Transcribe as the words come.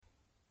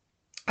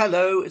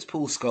Hello, it's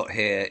Paul Scott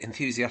here,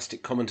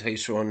 enthusiastic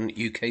commentator on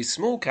UK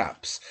small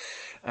caps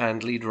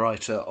and lead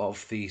writer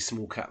of the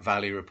Small Cap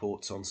Value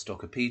reports on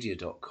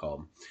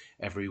Stockopedia.com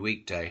every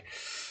weekday.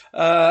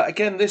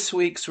 Again, this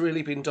week's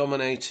really been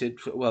dominated,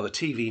 well, the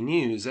TV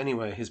news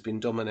anyway, has been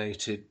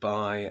dominated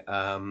by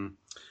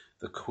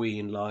the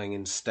Queen lying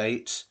in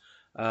state.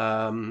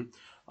 I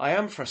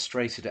am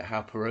frustrated at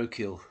how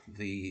parochial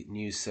the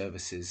news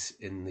services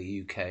in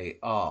the UK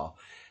are,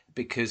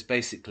 because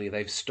basically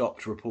they've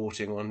stopped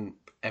reporting on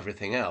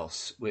everything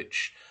else,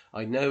 which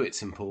I know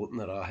it's important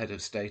that our head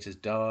of state has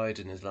died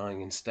and is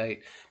lying in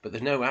state, but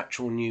there's no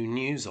actual new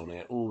news on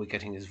it. All we're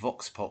getting is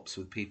vox pops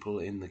with people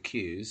in the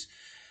queues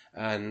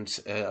and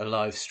a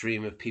live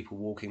stream of people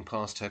walking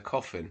past her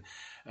coffin,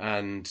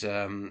 and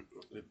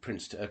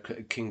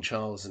King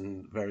Charles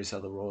and various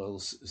other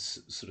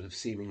royals sort of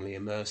seemingly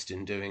immersed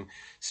in doing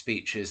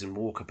speeches and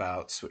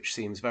walkabouts, which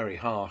seems very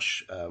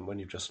harsh when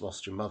you've just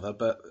lost your mother,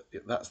 but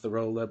that's the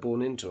role they're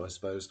born into, I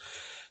suppose.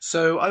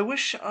 So I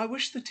wish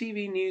the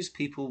TV news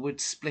people would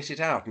split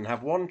it out and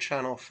have one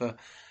channel for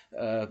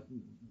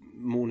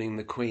mourning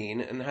the Queen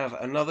and have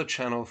another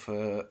channel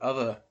for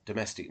other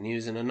domestic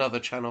news and another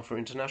channel for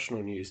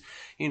international news.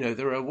 You know,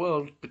 there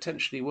are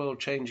potentially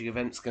world-changing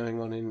events going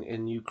on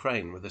in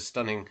Ukraine, with a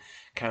stunning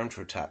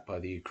counterattack by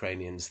the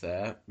Ukrainians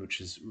there, which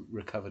has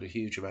recovered a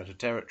huge amount of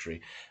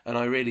territory. And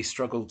I really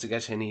struggled to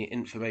get any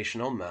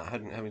information on that,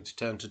 having to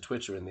turn to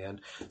Twitter in the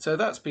end. So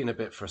that's been a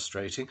bit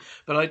frustrating.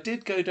 But I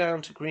did go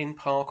down to Green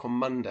Park on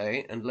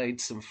Monday and laid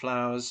some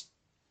flowers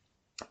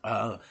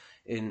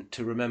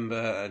to remember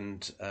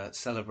and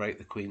celebrate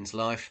the Queen's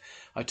life.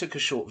 I took a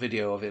short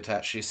video of it,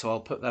 actually, so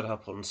I'll put that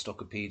up on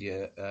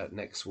Stockopedia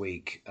next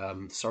week.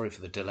 Sorry for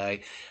the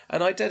delay.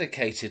 And I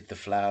dedicated the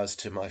flowers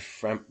to my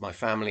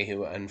family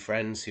and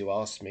friends who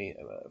asked me.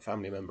 A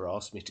family member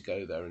asked me to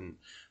go there and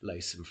lay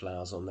some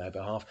flowers on their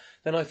behalf.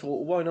 Then I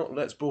thought, well, why not?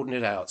 Let's broaden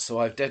it out. So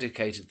I've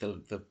dedicated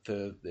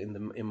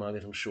in my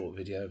little short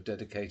video, I've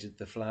dedicated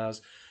the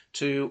flowers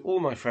to all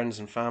my friends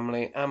and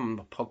family and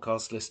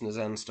podcast listeners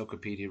and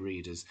Stockopedia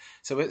readers.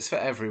 So it's for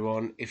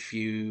everyone if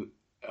you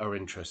are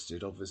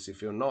interested. Obviously,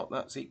 if you're not,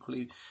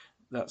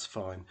 that's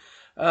fine.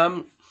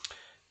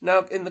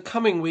 Now, in the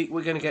coming week,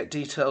 we're going to get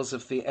details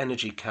of the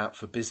energy cap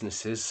for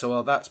businesses.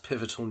 So that's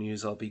pivotal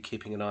news I'll be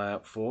keeping an eye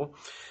out for.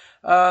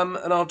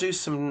 And I'll do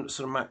some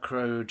sort of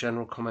macro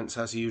general comments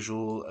as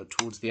usual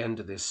towards the end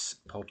of this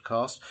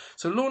podcast.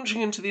 So launching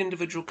into the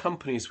individual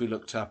companies we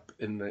looked up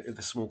in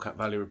the small cap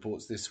value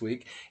reports this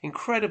week.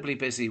 Incredibly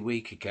busy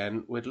week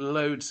again, with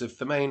loads of,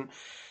 the main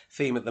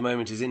theme at the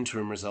moment is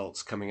interim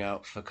results coming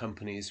out for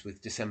companies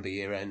with December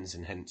year ends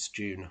and hence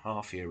June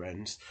half year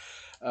ends.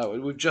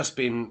 We've just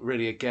been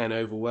really, again,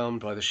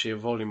 overwhelmed by the sheer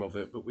volume of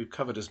it, but we've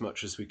covered as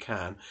much as we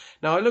can.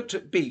 Now, I looked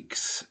at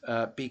Beeks,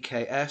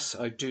 BKS.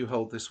 I do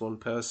hold this one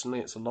personally.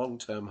 It's a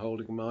long-term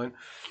holding of mine.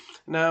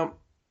 Now,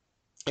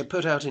 it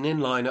put out an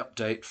inline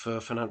update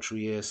for financial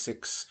year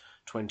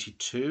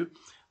 6/22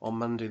 on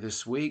Monday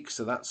this week,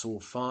 so that's all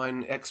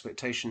fine.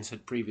 Expectations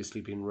had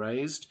previously been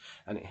raised,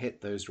 and it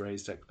hit those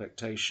raised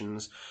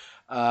expectations.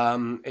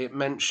 It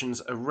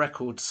mentions a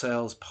record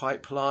sales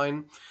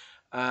pipeline.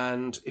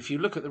 And if you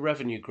look at the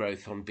revenue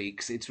growth on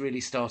Beeks, it's really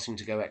starting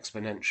to go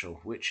exponential,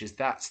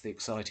 that's the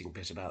exciting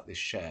bit about this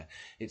share.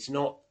 It's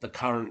not the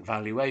current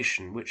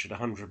valuation, which at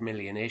 100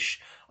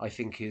 million-ish, I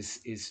think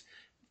is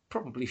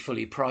probably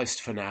fully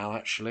priced for now,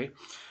 actually.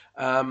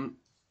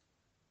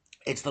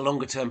 It's the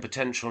longer term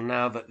potential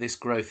now that this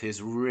growth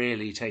is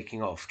really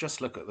taking off.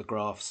 Just look at the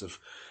graphs of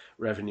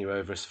revenue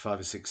over 5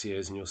 or 6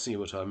 years and you'll see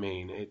what I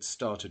mean. It's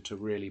started to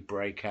really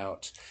break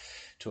out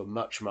to a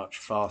much, much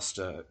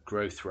faster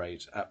growth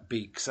rate at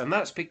Beeks. And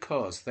that's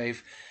because they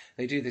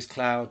do this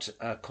cloud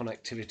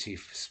connectivity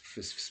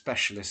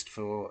specialist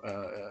for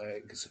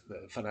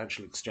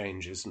financial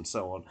exchanges and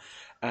so on.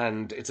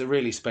 And it's a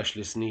really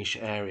specialist niche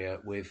area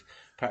with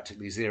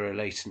practically zero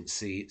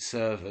latency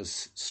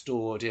servers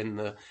stored in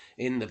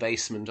the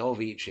basement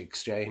of each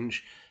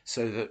exchange,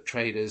 so that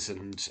traders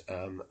and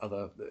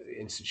other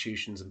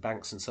institutions and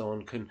banks and so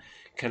on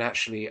can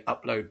actually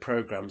upload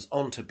programs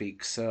onto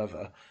Beeks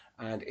server,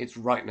 and it's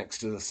right next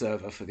to the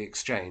server for the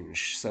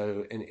exchange.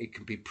 So it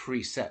can be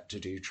preset to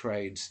do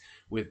trades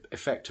with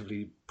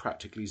effectively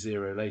practically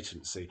zero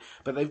latency.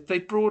 But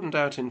they've broadened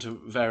out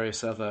into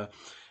various other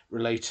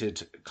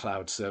related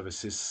cloud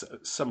services,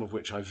 some of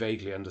which I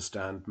vaguely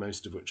understand,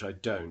 most of which I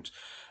don't.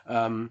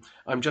 I'm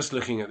just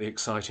looking at the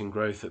exciting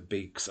growth at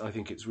Beeks. I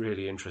think it's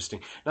really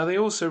interesting. Now, they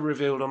also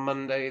revealed on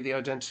Monday the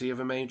identity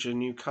of a major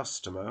new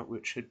customer,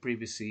 which had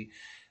previously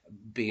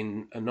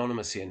been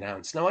anonymously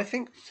announced. Now, I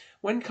think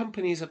when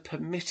companies are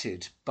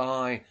permitted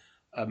by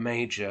a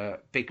major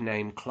big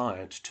name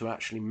client to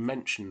actually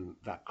mention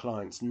that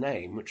client's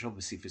name, which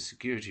obviously for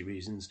security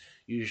reasons,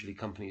 usually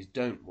companies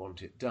don't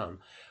want it done.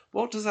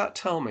 What does that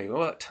tell me?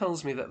 Well, it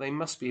tells me that they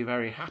must be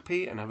very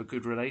happy and have a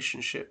good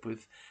relationship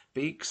with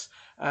Beeks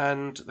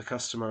and the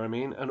customer,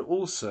 and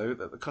also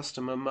that the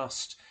customer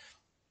must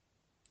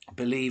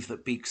believe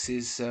that Beeks'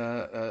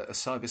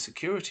 cyber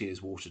security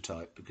is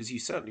watertight, because you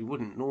certainly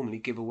wouldn't normally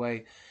give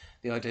away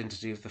the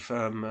identity of the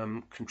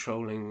firm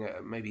controlling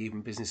maybe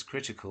even business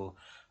critical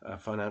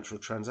financial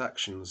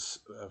transactions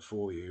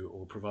for you,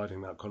 or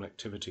providing that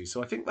connectivity.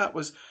 So I think that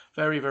was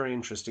very, very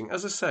interesting.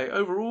 As I say,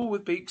 overall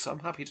with Beeks, I'm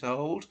happy to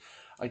hold.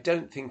 I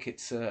don't think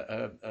it's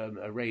a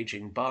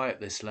raging buy at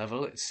this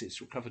level.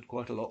 It's recovered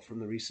quite a lot from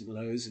the recent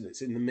lows, and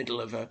it's in the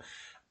middle of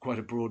quite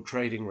a broad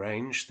trading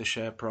range, the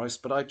share price.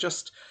 But I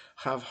just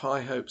have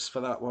high hopes for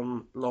that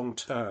one long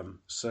term.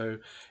 So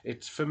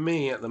it's, for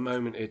me at the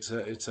moment, it's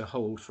a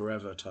hold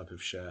forever type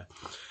of share.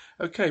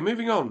 Okay,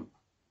 moving on.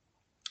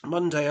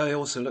 Monday, I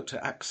also looked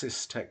at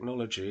Axis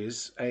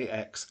Technologies,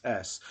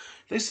 AXS.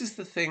 This is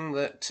the thing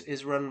that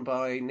is run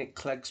by Nick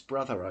Clegg's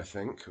brother, I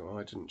think. Oh,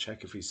 I didn't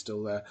check if he's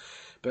still there.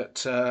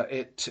 But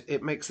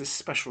it makes this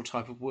special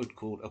type of wood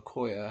called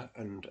Accoya,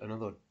 and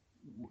another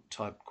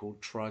type called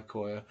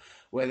Tricoya,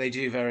 where they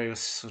do various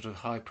sort of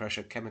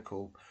high-pressure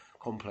chemical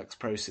complex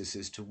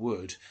processes to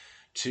wood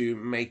to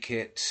make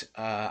it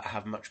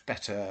have much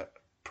better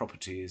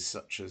properties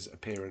such as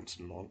appearance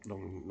and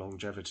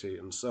longevity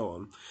and so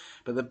on.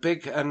 But the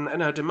big,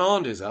 and our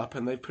demand is up,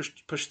 and they've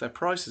pushed their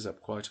prices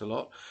up quite a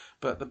lot.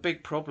 But the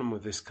big problem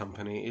with this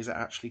company is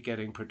actually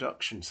getting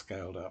production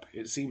scaled up.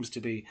 It seems to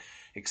be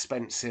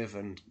expensive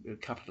and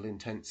capital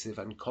intensive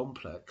and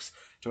complex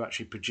to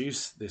actually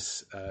produce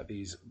these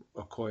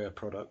Accoya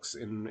products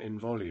in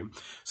volume.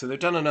 So they've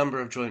done a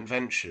number of joint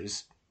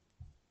ventures,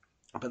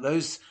 but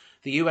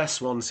the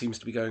US one seems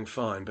to be going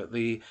fine, but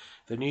the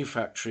new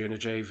factory in a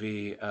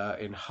JV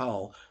in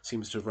Hull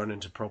seems to have run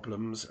into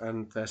problems,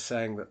 and they're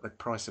saying that the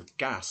price of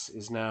gas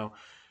is now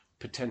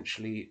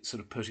potentially sort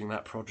of putting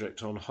that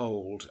project on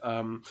hold.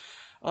 I'm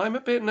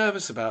a bit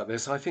nervous about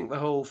this. I think the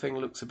whole thing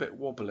looks a bit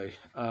wobbly.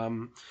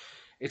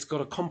 It's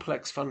got a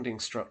complex funding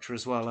structure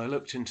as well. I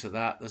looked into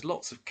that. There's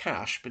lots of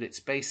cash, but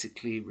it's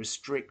basically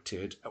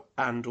restricted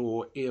and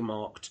or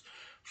earmarked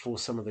for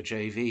some of the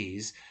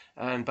JVs.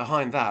 And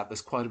behind that,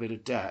 there's quite a bit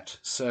of debt.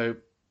 So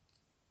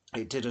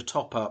it did a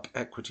top-up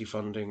equity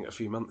funding a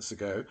few months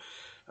ago.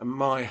 And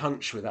my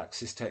hunch with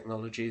Axis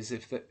Technology is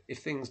if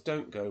things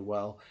don't go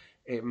well,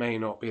 it may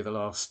not be the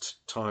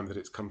last time that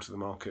it's come to the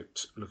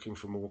market looking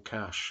for more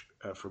cash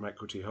from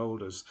equity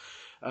holders.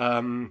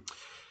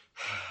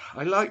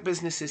 I like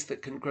businesses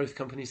growth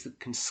companies that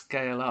can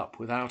scale up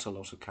without a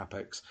lot of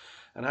capex,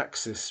 and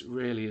Axis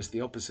really is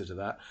the opposite of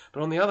that.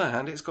 But on the other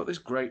hand, it's got this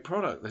great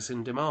product that's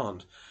in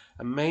demand,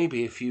 and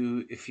maybe if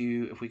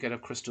we get our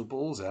crystal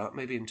balls out,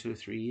 maybe in 2 or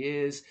 3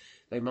 years,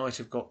 they might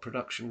have got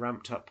production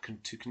ramped up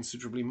to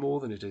considerably more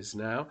than it is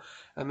now,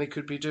 and they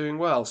could be doing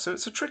well. So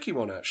it's a tricky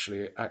one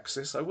actually,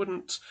 Axis. I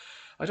don't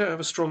have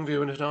a strong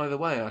view in it either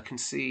way. I can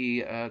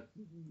see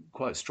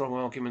quite strong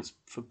arguments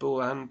for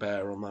bull and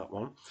bear on that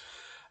one.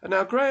 And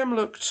now Graham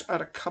looked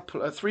at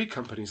three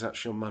companies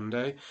actually on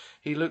Monday.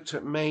 He looked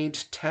at Made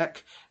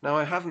Tech. Now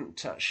I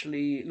haven't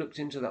actually looked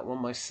into that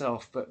one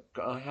myself, but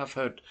I have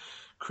heard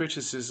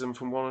criticism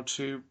from one or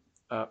two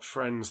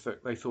friends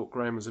that they thought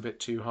Graham was a bit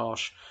too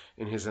harsh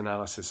in his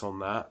analysis on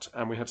that.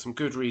 And we had some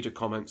good reader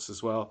comments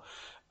as well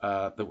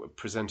that were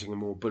presenting a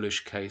more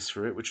bullish case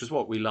for it, which is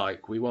what we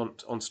like. We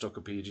want on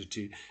Stockopedia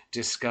to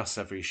discuss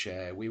every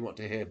share. We want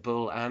to hear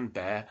bull and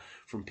bear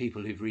from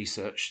people who've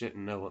researched it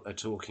and know what they're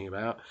talking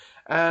about.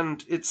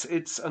 And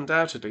it's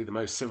undoubtedly the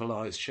most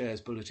civilized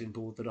shares bulletin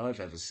board that I've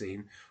ever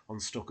seen on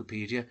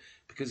Stockopedia,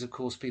 because of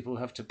course people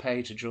have to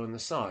pay to join the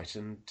site,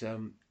 and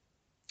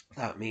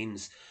that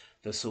means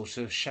the sort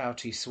of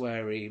shouty,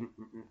 sweary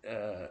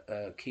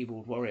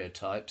keyboard warrior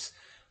types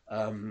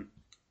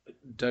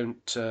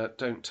don't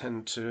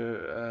tend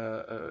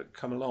to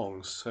come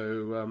along.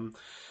 So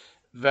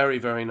very,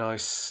 very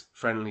nice,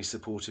 friendly,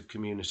 supportive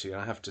community.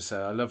 I have to say,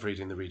 I love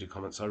reading the reader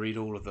comments. I read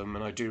all of them,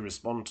 and I do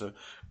reply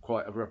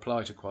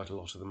to quite a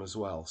lot of them as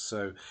well.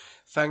 So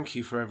thank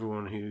you for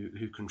everyone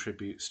who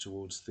contributes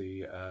towards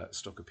the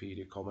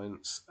Stockopedia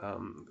comments.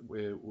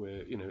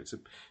 It's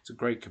a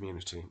great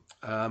community.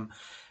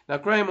 Now,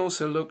 Graham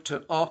also looked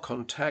at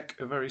Archon Tech,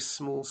 a very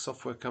small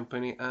software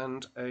company,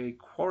 and a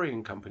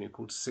quarrying company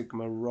called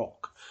Sigma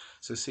Rock.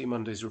 So see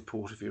Monday's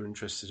report if you're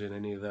interested in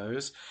any of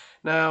those.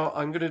 Now,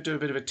 I'm going to do a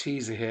bit of a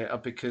teaser here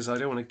because I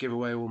don't want to give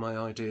away all my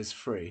ideas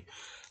free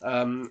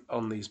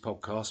on these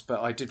podcasts,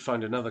 but I did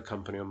find another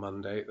company on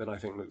Monday that I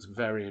think looks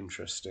very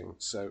interesting.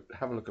 So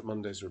have a look at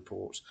Monday's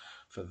report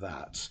for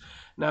that.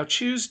 Now,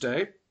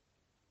 Tuesday,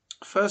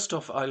 first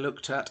off, I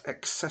looked at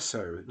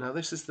Accesso. Now,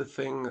 this is the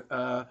thing...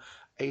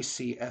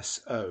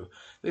 ACSO.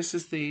 This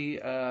is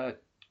the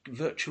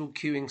virtual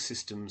queuing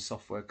system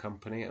software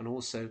company, and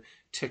also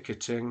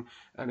ticketing,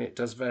 and it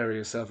does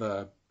various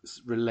other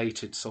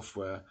related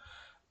software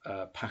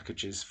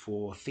packages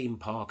for theme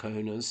park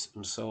owners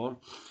and so on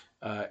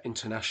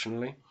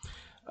internationally.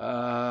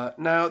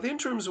 Now, the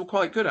interims were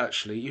quite good,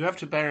 actually. You have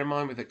to bear in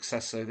mind with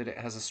Accesso that it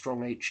has a strong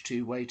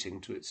H2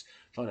 weighting to its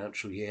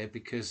financial year,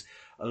 because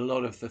a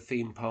lot of the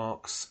theme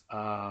parks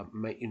have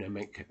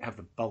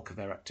the bulk of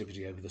their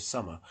activity over the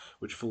summer,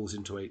 which falls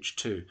into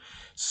H2.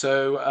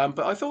 So,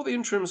 but I thought the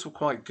interims were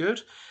quite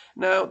good.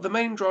 Now, the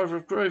main driver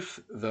of growth,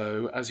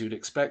 though, as you'd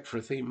expect for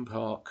a theme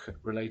park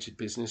related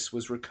business,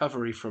 was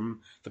recovery from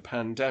the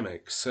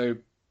pandemic. So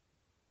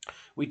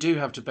we do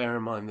have to bear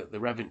in mind that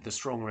the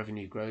strong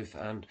revenue growth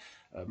and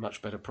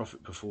much better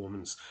profit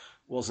performance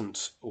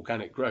wasn't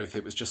organic growth.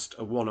 It was just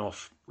a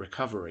one-off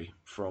recovery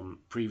from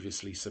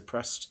previously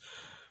suppressed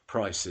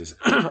prices.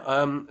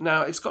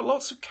 Now, it's got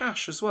lots of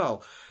cash as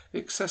well.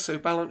 The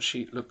Accesso balance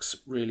sheet looks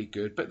really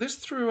good, but this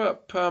threw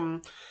up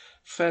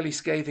fairly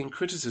scathing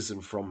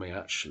criticism from me,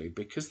 actually,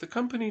 because the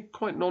company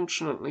quite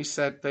nonchalantly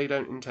said they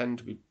don't intend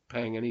to be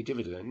paying any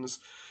dividends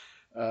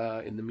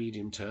in the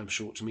medium term,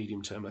 short to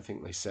medium term, I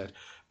think they said.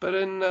 But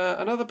in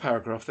another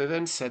paragraph, they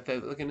then said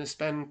that they're going to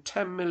spend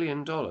 $10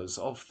 million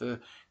of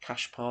the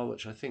cash pile,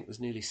 which I think was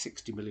nearly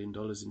 $60 million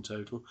in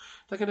total.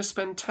 They're going to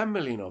spend $10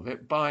 million of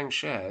it buying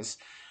shares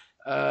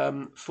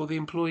for the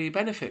Employee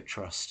Benefit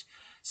Trust.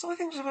 So I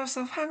think to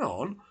myself, hang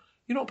on,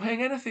 you're not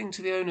paying anything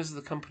to the owners of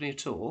the company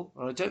at all.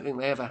 Or I don't think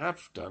they ever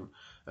have done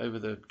over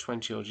the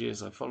 20 odd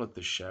years I followed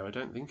this share. I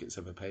don't think it's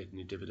ever paid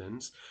any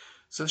dividends.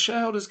 So the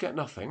shareholders get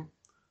nothing.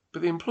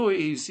 But the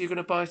employees, you're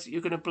going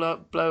to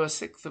blow a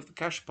sixth of the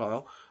cash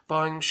pile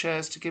buying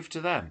shares to give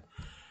to them.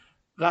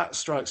 That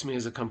strikes me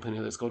as a company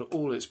that's got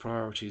all its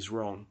priorities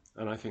wrong,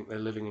 and I think they're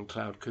living in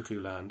cloud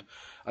cuckoo land.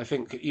 I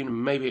think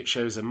maybe it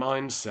shows a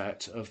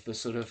mindset of the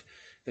sort of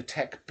the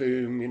tech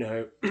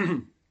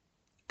boom,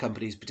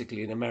 companies,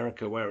 particularly in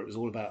America, where it was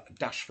all about a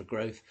dash for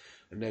growth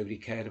and nobody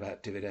cared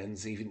about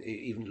dividends,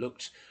 even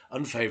looked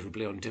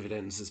unfavourably on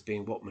dividends as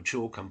being what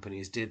mature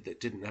companies did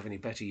that didn't have any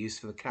better use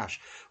for the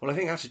cash. Well, I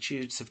think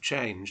attitudes have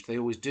changed. They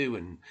always do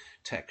when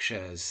tech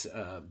shares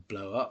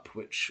blow up,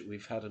 which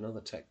we've had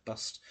another tech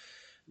bust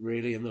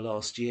really in the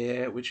last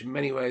year, which in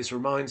many ways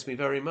reminds me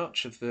very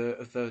much of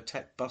the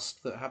tech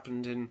bust that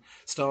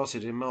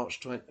started in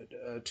March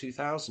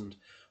 2000.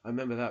 I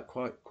remember that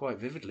quite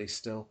vividly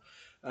still.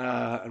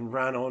 And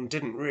ran on,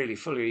 didn't really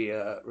fully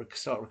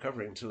start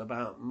recovering until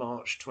about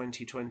March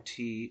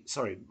 2003.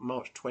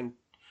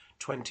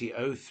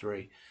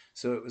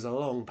 So it was a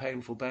long,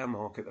 painful bear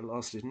market that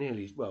lasted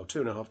nearly,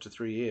 2.5 to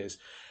 3 years.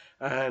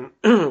 And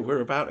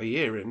we're about a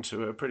year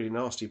into a pretty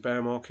nasty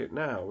bear market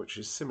now, which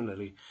has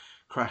similarly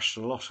crashed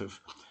a lot of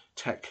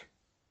tech,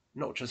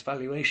 not just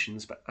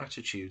valuations, but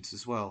attitudes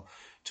as well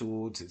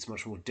towards it's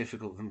much more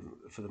difficult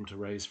for them to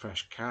raise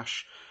fresh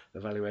cash. The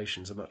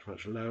valuations are much,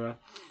 much lower.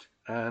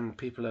 And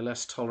people are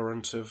less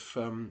tolerant of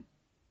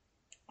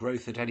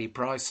growth at any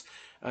price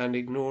and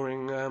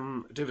ignoring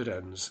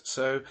dividends.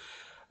 So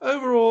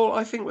overall,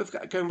 I think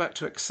going back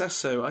to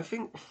Accesso, I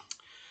think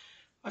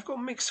I've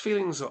got mixed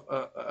feelings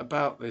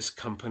about this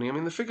company. I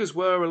mean, the figures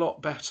were a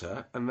lot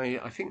better, and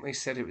I think they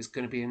said it was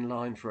going to be in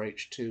line for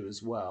H2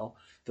 as well,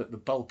 that the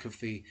bulk of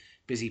the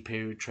busy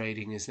period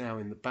trading is now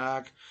in the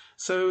bag.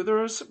 So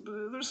there are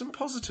some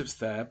positives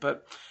there,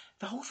 but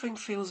the whole thing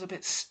feels a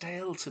bit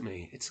stale to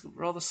me. It's a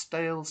rather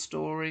stale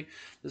story.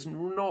 There's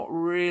not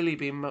really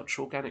been much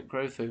organic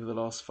growth over the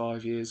last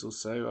 5 years or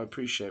so. I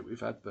appreciate we've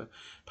had the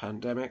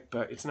pandemic,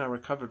 but it's now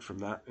recovered from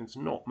that. It's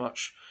not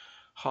much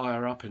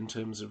higher up in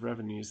terms of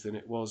revenues than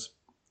it was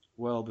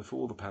well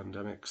before the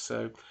pandemic.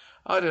 So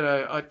I don't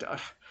know.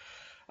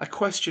 I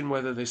question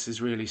whether this is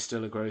really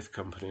still a growth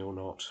company or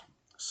not.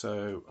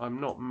 So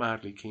I'm not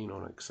madly keen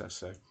on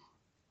Accesso.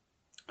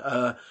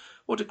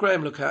 What did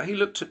Graham look at? He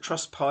looked at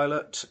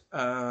Trustpilot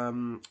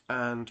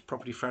and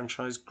Property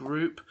Franchise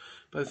Group.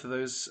 Both of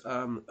those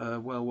are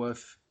well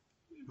worth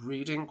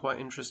reading. Quite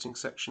interesting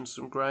sections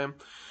from Graham.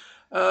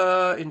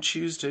 In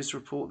Tuesday's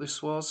report,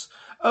 this was.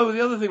 Oh,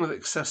 the other thing with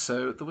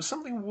Accesso, there was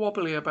something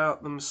wobbly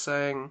about them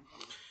saying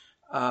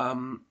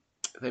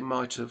they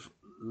might have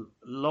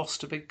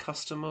lost a big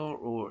customer,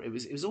 or it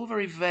was all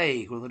very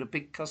vague, or that a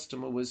big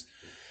customer was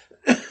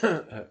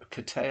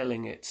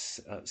curtailing its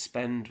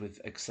spend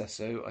with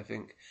Accesso, I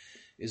think,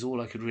 is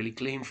all I could really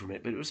glean from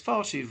it. But it was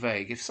far too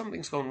vague. If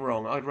something's gone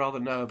wrong, I'd rather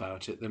know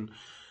about it than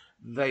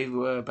they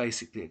were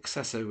basically.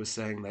 Accesso was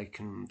saying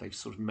they've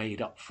sort of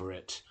made up for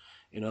it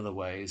in other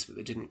ways, but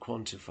they didn't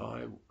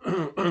quantify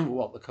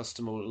what the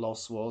customer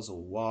loss was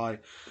or why.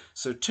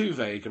 So too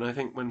vague, and I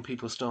think when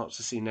people start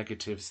to see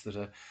negatives that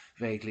are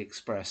vaguely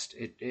expressed,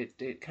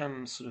 it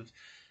can sort of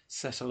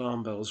set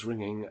alarm bells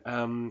ringing.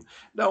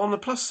 Now, on the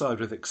plus side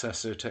with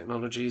Accesso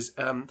Technologies,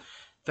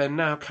 they're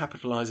now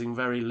capitalising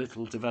very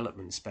little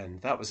development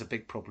spend. That was a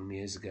big problem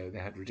years ago. They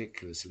had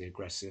ridiculously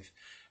aggressive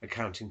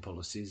accounting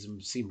policies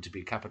and seemed to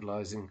be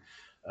capitalising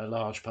a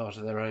large part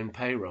of their own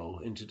payroll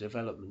into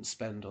development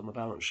spend on the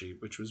balance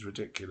sheet, which was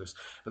ridiculous.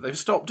 But they've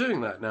stopped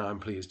doing that now, I'm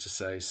pleased to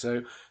say.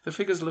 So the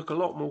figures look a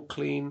lot more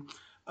clean.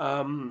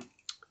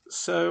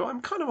 So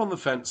I'm kind of on the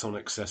fence on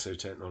Accesso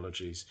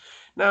Technologies.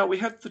 Now, we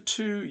had the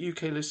 2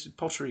 UK-listed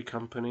pottery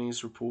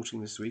companies reporting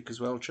this week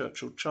as well.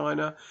 Churchill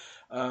China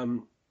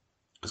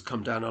has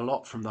come down a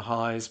lot from the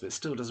highs, but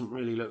still doesn't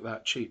really look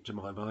that cheap to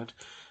my mind.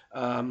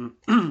 And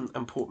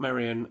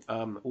Portmeirion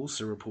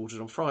also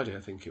reported on Friday,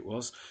 I think it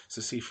was.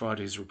 So see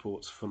Friday's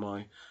report for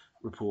my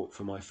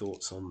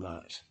thoughts on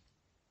that.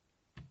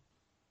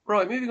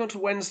 Right, moving on to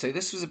Wednesday.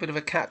 This was a bit of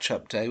a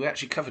catch-up day. We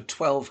actually covered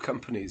 12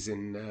 companies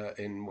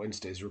in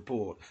Wednesday's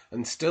report,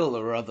 and still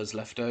there are others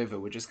left over.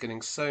 We're just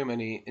getting so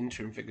many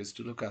interim figures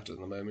to look at the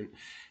moment.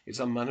 It's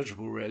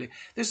unmanageable, really.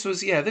 This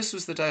was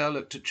the day I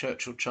looked at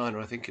Churchill China.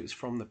 I think it was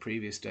from the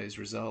previous day's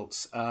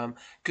results.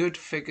 Good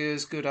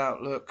figures, good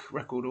outlook,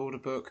 record order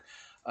book.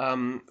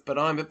 But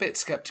I'm a bit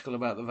sceptical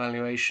about the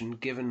valuation,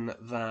 given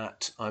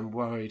that I'm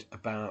worried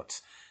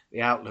about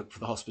the outlook for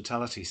the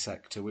hospitality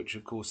sector, which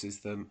of course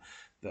is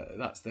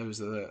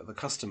those are the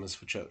customers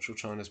for Churchill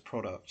China's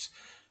products.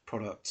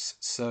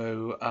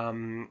 So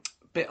I'm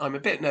a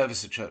bit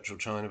nervous at Churchill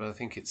China, but I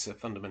think it's a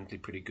fundamentally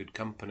pretty good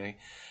company.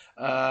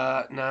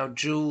 Now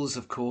Joule,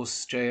 of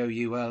course,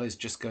 JOUL, is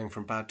just going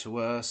from bad to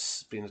worse.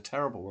 It's been a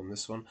terrible one,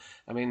 this one.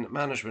 I mean,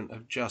 management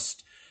have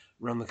just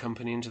run the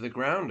company into the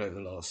ground over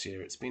the last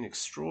year. It's been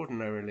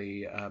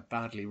extraordinarily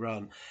badly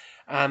run.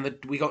 And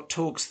we got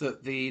talks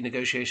that the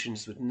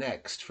negotiations with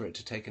Next for it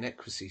to take an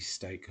equity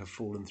stake have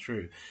fallen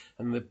through.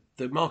 And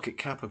the market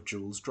cap of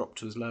Joule dropped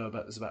to as low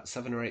as about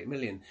 7 or 8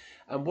 million.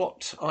 And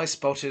what I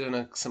spotted,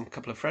 and some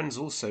couple of friends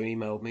also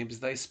emailed me because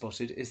they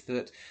spotted, is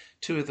that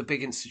two of the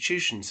big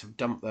institutions have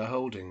dumped their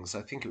holdings.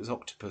 I think it was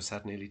Octopus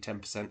had nearly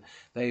 10%.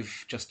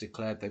 They've just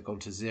declared they've gone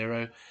to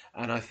zero.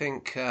 And I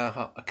think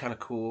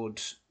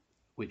Canaccord,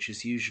 which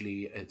is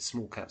usually at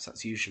small caps,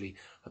 that's usually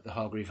at the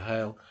Hargreave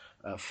Hale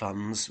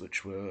funds,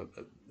 which were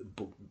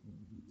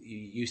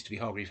used to be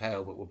Hargreave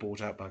Hale but were bought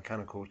out by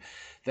Canaccord.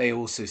 They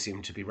also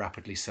seem to be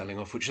rapidly selling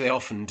off, which they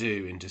often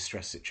do in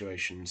distress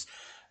situations.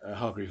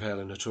 Hargreave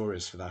Hale are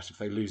notorious for that. If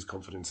they lose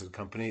confidence in the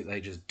company,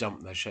 they just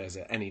dump their shares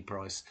at any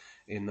price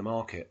in the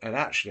market. And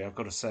actually, I've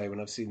got to say,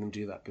 when I've seen them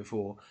do that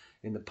before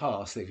in the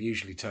past, they've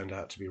usually turned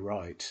out to be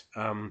right.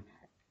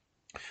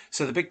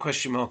 So the big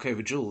question mark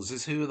over Joule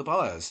is who are the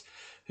buyers?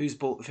 Who's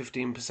bought the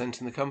 15%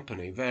 in the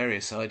company?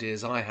 Various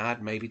ideas I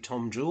had. Maybe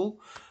Tom Joule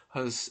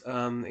has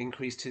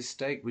increased his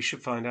stake. We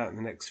should find out in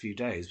the next few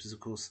days because, of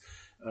course,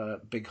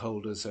 big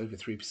holders, over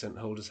 3%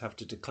 holders, have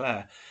to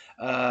declare.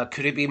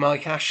 Could it be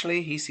Mike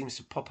Ashley? He seems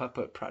to pop up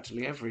at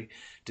practically every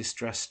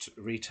distressed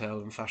retail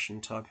and fashion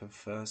type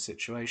of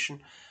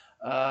situation.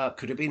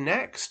 Could it be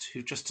Next,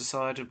 who've just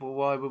decided, well,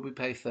 why would we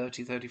pay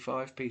 30,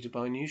 35p to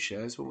buy new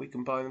shares when we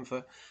can buy them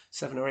for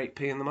 7 or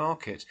 8p in the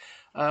market?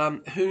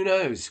 Who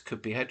knows?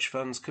 Could be hedge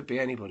funds, could be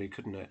anybody,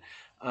 couldn't it?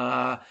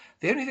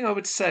 The only thing I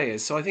would say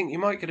is, so I think you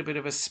might get a bit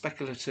of a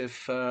speculative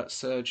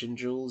surge in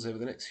Joules over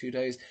the next few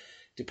days,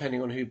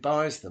 depending on who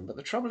buys them. But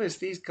the trouble is,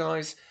 these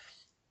guys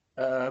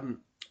are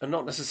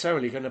not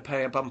necessarily going to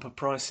pay a bumper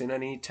price in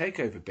any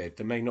takeover bid.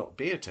 There may not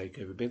be a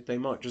takeover bid. They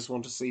might just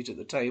want a seat at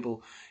the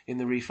table in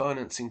the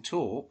refinancing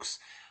talks.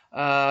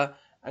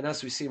 And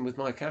as we've seen with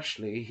Mike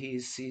Ashley,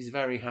 he's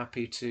very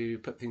happy to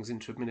put things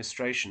into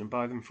administration and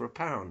buy them for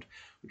 £1,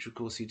 which of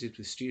course he did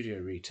with Studio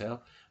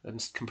Retail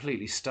and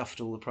completely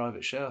stuffed all the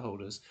private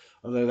shareholders.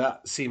 Although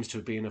that seems to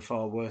have been a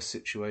far worse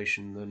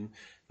situation than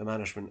the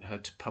management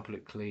had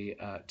publicly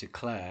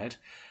declared.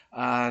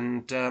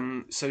 And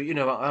so,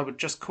 I would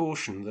just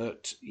caution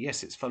that,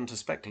 yes, it's fun to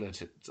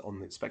speculate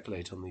on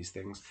these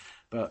things,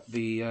 but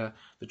the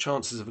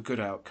chances of a good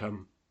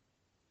outcome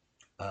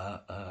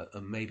are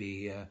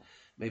maybe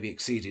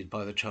exceeded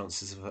by the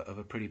chances of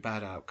a pretty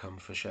bad outcome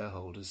for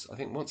shareholders. I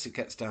think once it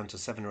gets down to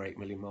 7 or 8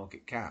 million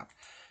market cap,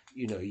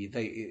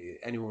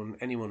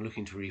 anyone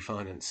looking to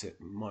refinance it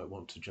might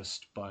want to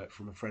just buy it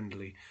from a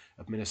friendly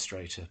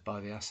administrator, buy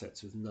the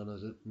assets with none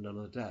of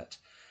the debt.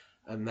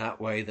 And that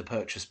way the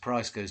purchase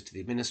price goes to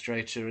the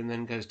administrator and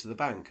then goes to the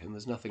bank, and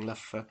there's nothing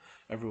left for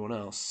everyone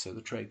else. So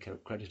the trade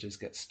creditors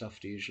get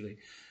stuffed usually,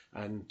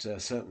 and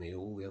certainly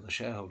all the other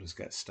shareholders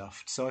get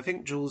stuffed. So I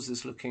think Joules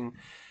is looking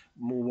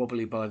more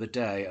wobbly by the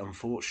day,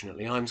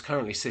 unfortunately. I'm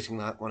currently sitting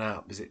that one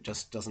out because it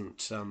just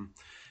doesn't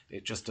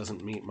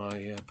meet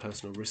my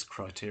personal risk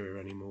criteria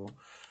anymore.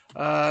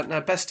 Now,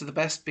 best of the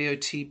best,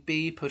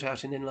 BOTB put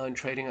out an inline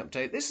trading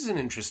update. This is an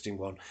interesting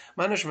one.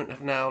 Management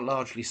have now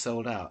largely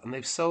sold out, and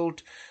they've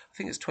sold, I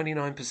think it's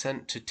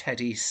 29% to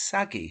Teddy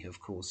Saggi, of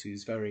course,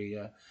 who's very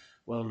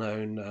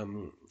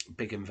well-known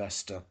big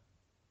investor,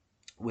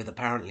 with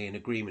apparently an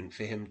agreement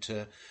for him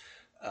to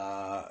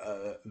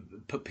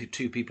put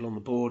 2 people on the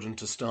board and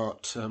to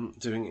start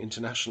doing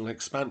international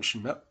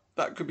expansion.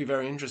 That could be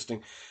very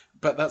interesting,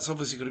 but that's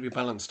obviously going to be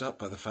balanced up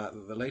by the fact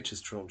that the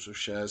latest tranche of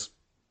shares,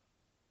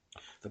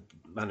 the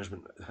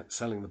management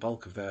selling the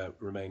bulk of their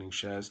remaining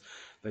shares,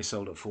 they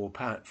sold at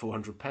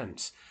 400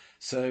 pence.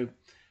 So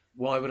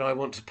why would I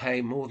want to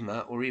pay more than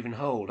that or even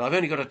hold? I've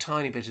only got a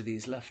tiny bit of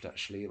these left,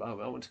 actually. I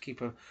want to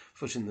keep a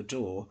foot in the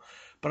door.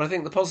 But I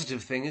think the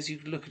positive thing is you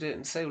could look at it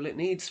and say, well, it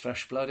needs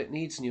fresh blood, it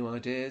needs new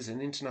ideas, and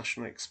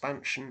international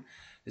expansion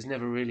has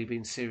never really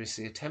been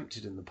seriously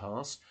attempted in the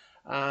past.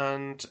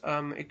 And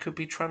it could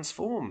be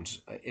transformed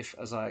if,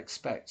 as I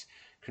expect,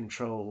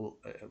 control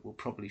will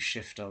probably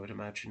shift, I would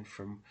imagine,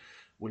 from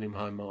William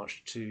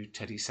Hindmarch to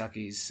Teddy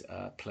Saggi's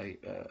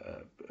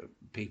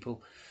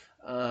people.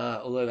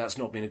 Although that's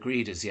not been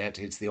agreed as yet,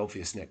 it's the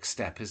obvious next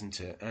step,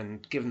 isn't it?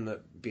 And given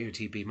that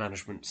BOTB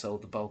management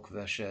sold the bulk of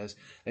their shares,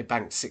 they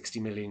banked 60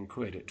 million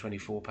quid at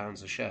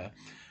 £24 a share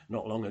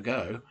not long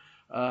ago.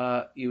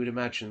 You would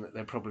imagine that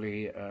they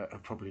probably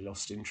have probably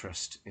lost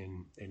interest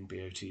in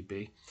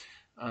BOTB.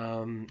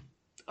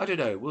 I don't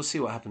know. We'll see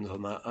what happens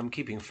on that. I'm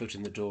keeping a foot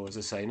in the door, as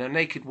I say. Now,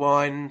 Naked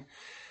Wine,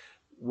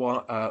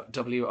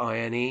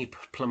 WINE,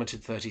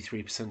 plummeted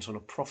 33% on a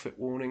profit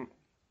warning,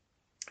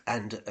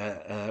 and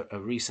a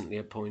recently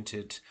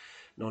appointed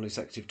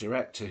non-executive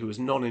director who was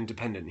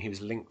non-independent. He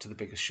was linked to the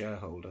biggest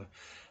shareholder.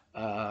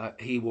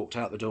 He walked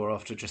out the door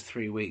after just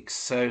 3 weeks.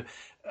 So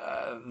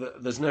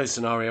there's no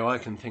scenario I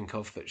can think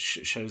of that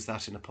shows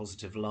that in a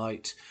positive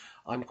light.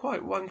 I'm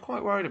quite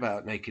worried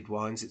about Naked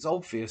Wines. It's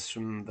obvious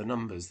from the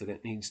numbers that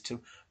it needs to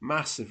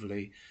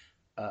massively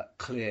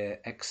clear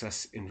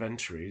excess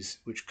inventories,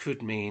 which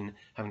could mean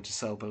having to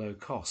sell below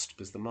cost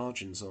because the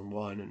margins on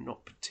wine are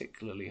not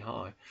particularly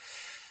high.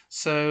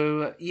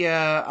 So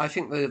yeah, I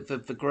think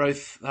the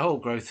growth, the whole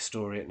growth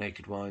story at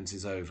Naked Wines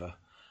is over.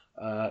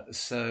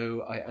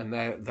 And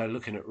they're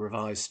looking at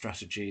revised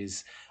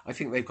strategies. I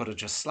think they've got to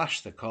just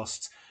slash their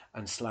costs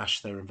and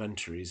slash their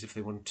inventories if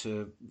they want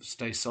to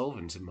stay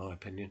solvent, in my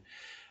opinion.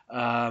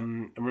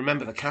 And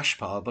remember, the cash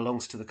pile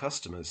belongs to the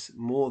customers.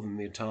 More than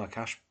the entire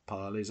cash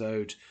pile is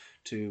owed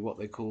to what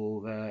they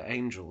call their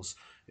angels.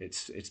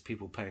 It's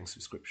people paying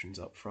subscriptions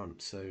up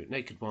front. So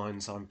Naked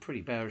Wines, I'm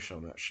pretty bearish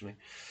on, actually.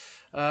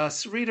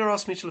 Sarita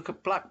asked me to look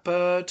at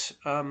Blackbird.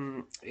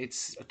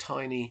 It's a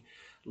tiny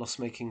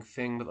loss-making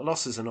thing, but the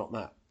losses are not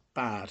that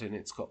bad, and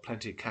it's got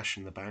plenty of cash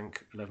in the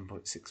bank,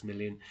 11.6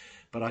 million.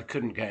 But I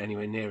couldn't get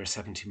anywhere near a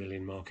 70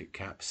 million market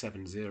cap,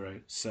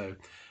 70. So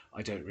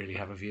I don't really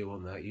have a view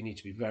on that. You need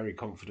to be very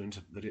confident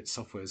that its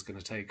software is going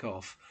to take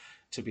off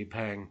to be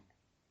paying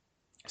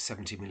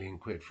 70 million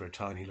quid for a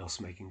tiny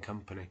loss-making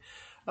company.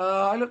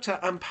 I looked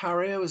at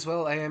Ampario as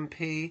well, AMP.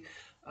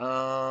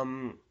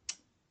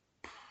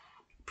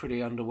 Pretty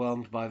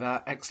underwhelmed by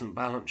that. Excellent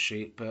balance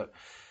sheet, but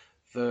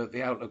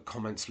the outlook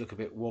comments look a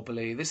bit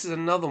wobbly. This is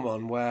another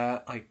one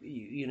where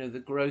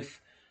the growth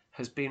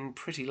has been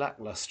pretty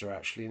lackluster,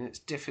 actually, and it's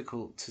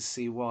difficult to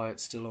see why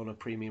it's still on a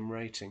premium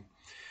rating.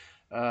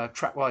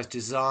 Trackwise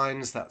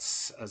Designs,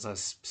 that's, as I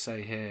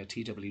say here,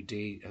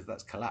 TWD,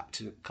 that's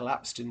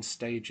collapsed in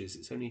stages.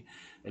 It's only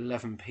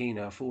 11p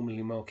now, 4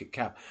 million market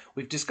cap.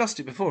 We've discussed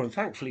it before, and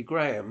thankfully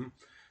Graham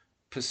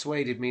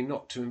persuaded me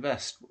not to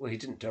invest. Well, he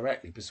didn't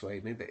directly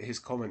persuade me, but his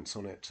comments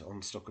on it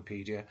on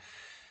Stockopedia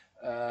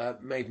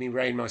made me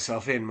rein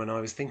myself in when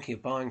I was thinking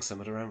of buying some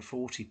at around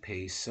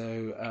 40p.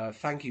 So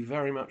thank you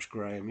very much,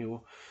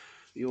 Graham.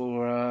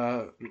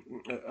 You're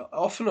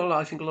often,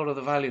 I think, a lot of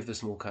the value of the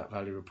small cap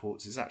value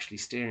reports is actually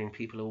steering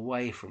people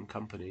away from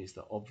companies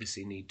that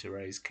obviously need to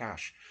raise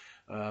cash.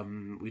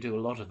 We do a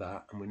lot of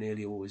that, and we're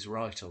nearly always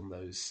right on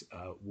those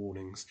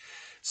warnings.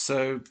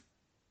 So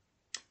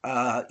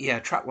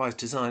Trackwise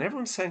Design.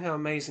 Everyone's saying how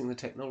amazing the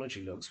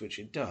technology looks, which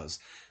it does.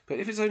 But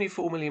if it's only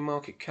 4 million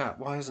market cap,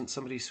 why hasn't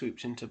somebody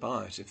swooped in to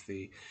buy it if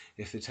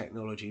the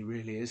technology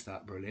really is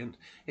that brilliant?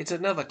 It's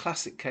another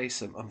classic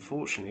case,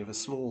 unfortunately, of a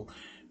small,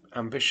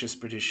 ambitious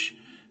British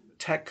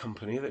tech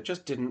company that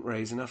just didn't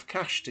raise enough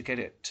cash to get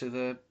it to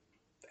the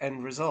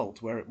end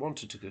result where it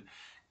wanted to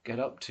get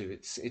up to.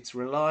 It's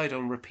relied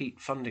on repeat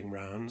funding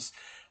rounds.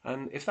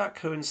 And if that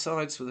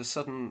coincides with a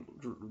sudden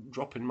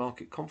drop in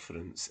market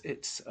confidence,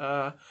 it's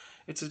a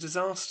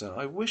disaster.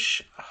 I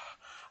wish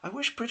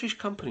British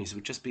companies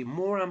would just be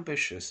more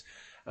ambitious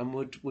and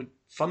would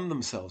fund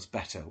themselves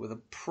better with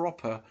a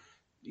proper,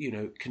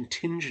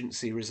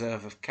 contingency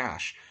reserve of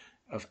cash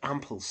of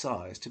ample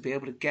size to be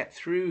able to get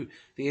through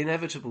the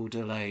inevitable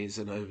delays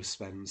and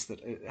overspends that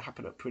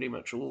happen at pretty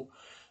much all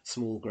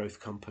small growth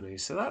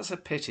companies. So that's a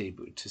pity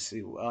to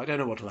see. I don't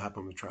know what will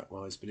happen with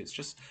Trackwise, but it's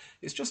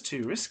just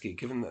too risky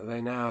given that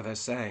they're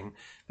saying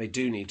they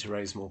do need to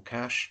raise more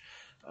cash.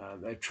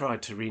 They've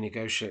tried to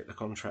renegotiate the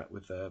contract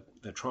with their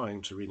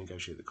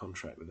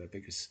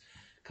biggest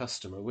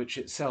customer, which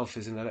itself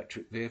is an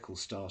electric vehicle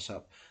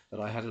startup that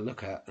I had a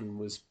look at and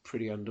was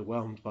pretty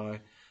underwhelmed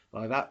by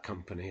that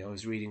company. I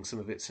was reading some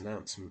of its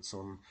announcements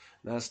on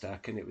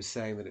NASDAQ, and it was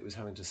saying that it was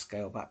having to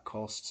scale back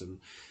costs, and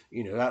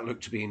that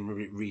looked to be in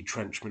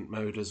retrenchment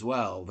mode as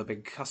well, the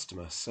big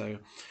customer. So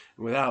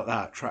without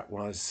that,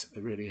 Trackwise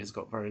really has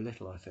got very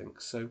little, I think.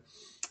 So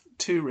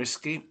too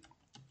risky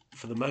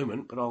for the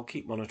moment, but I'll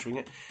keep monitoring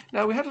it.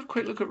 Now, we had a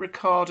quick look at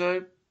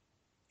Ricardo,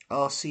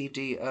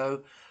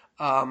 RCDO.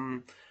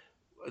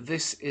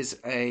 This is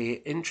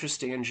a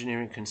interesting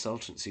engineering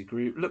consultancy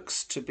group.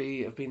 Looks to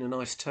have been a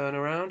nice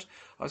turnaround.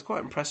 I was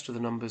quite impressed with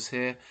the numbers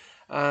here,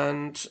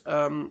 and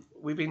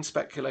we've been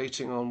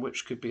speculating on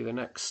which could be the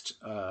next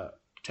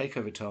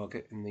takeover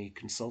target in the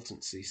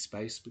consultancy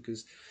space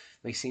because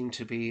they seem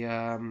to be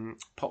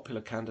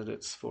popular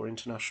candidates for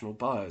international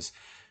buyers.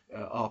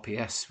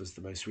 RPS was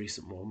the most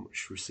recent one,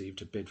 which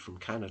received a bid from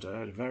Canada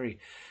at a very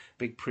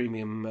big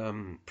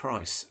premium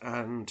price,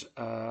 and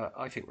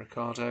I think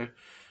Ricardo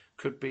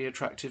could be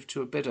attractive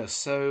to a bidder.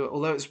 So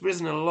although it's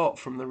risen a lot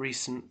from the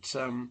recent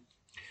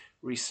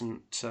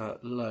recent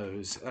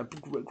lows.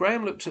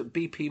 Graham looked at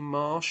BP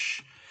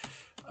Marsh.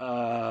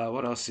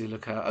 What else did you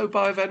look at? Oh,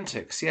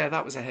 Bioventix. Yeah,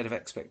 that was ahead of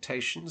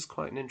expectations.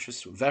 Quite an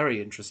interesting,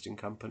 very interesting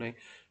company.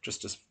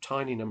 Just a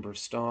tiny number of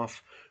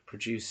staff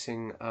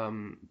producing,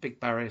 big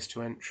barriers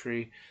to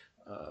entry,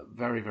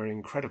 very, very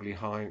incredibly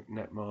high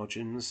net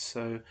margins.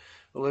 So,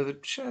 although the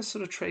shares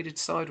sort of traded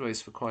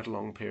sideways for quite a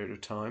long period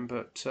of time,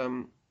 but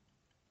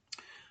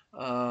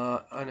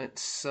and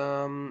it's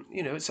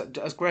it's,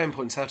 as Graham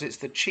points out, it's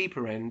the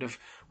cheaper end of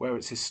where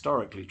it's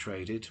historically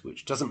traded,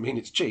 which doesn't mean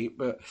it's cheap,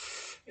 but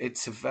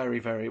it's a very,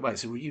 very well.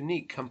 It's a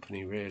unique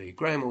company, really.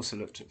 Graham also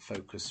looked at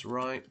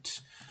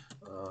Focusrite,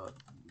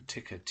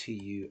 ticker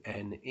TUNE,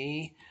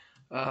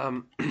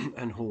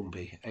 and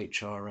Hornby,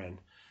 HRN.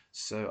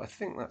 So I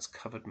think that's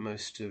covered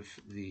most of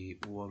the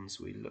ones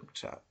we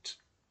looked at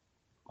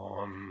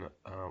on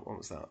what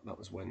was that? That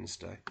was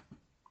Wednesday.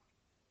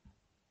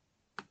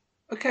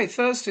 Okay,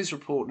 Thursday's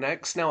report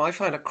next. Now, I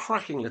find a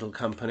cracking little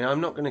company. I'm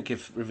not going to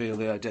reveal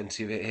the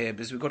identity of it here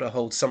because we've got to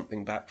hold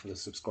something back for the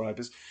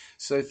subscribers.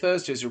 So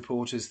Thursday's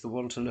report is the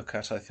one to look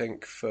at, I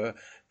think, for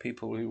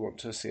people who want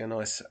to see a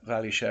nice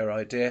value share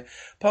idea.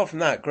 Apart from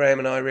that, Graham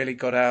and I really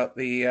got out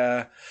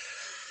the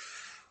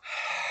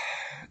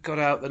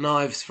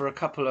knives for a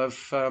couple of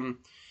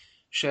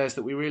shares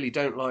that we really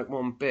don't like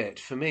one bit.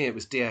 For me, it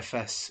was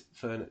DFS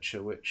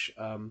Furniture, which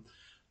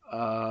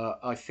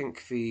I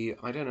think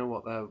I don't know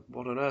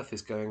what on earth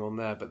is going on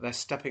there, but they're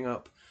stepping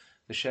up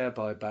the share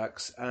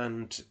buybacks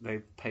and they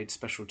paid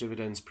special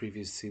dividends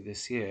previously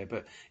this year.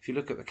 But if you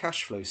look at the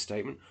cash flow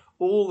statement,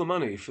 all the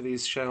money for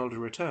these shareholder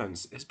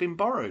returns has been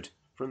borrowed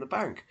from the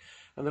bank.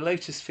 And the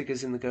latest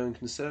figures in the going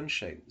concern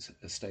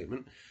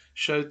statement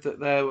showed that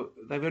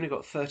they've only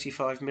got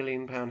 £35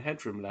 million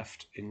headroom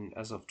left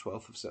as of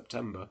 12th of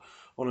September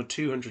on a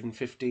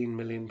 £215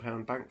 million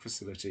bank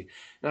facility.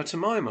 Now, to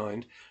my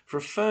mind, for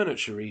a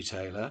furniture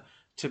retailer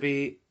to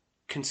be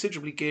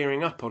considerably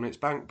gearing up on its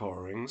bank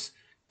borrowings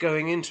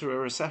going into a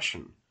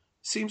recession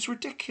seems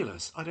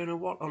ridiculous. I don't know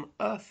what on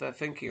earth they're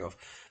thinking of.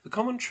 The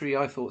commentary,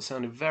 I thought,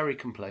 sounded very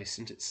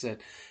complacent.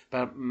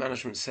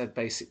 Management said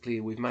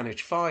basically, we've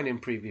managed fine in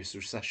previous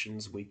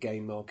recessions, we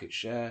gain market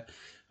share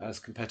as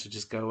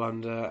competitors go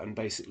under, and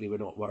basically we're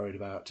not worried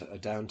about a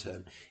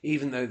downturn.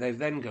 Even though they've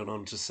then gone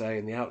on to say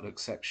in the outlook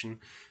section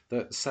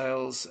that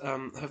sales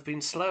have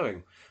been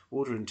slowing,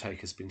 order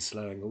intake has been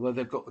slowing, although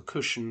they've got the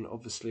cushion,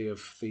 obviously,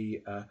 of the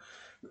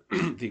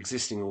the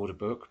existing order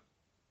book.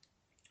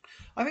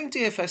 I think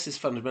DFS is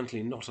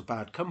fundamentally not a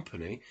bad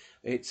company.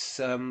 Its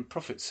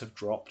profits have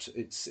dropped.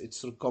 It's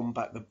sort of gone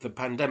back. The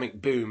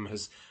pandemic boom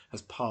has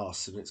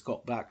passed, and it's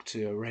got back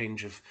to a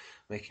range of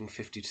making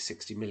 50 to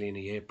 60 million a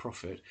year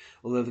profit.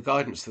 Although the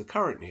guidance for the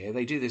current year,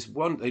 they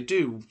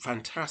do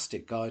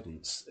fantastic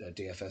guidance.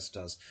 DFS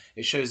does.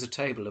 It shows a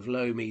table of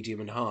low,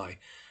 medium, and high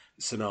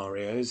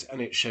scenarios,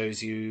 and it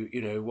shows you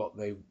what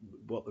the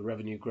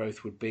revenue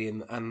growth would be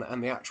and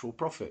the actual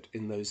profit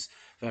in those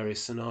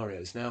various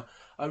scenarios. Now,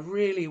 I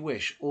really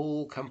wish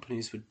all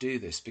companies would do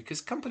this,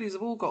 because companies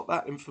have all got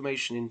that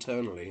information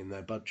internally in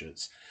their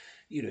budgets.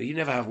 You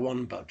never have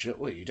one budget.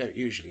 Well, you don't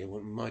usually.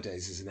 In my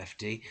days as an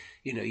FD,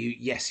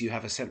 you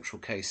have a central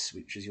case,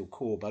 which is your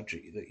core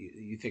budget, that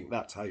you think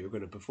that's how you're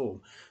going to perform.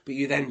 But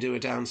you then do a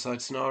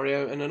downside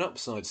scenario and an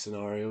upside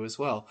scenario as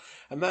well.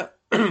 And that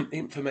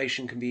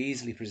information can be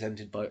easily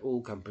presented by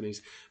all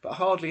companies, but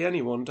hardly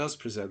anyone does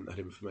present that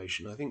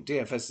information. I think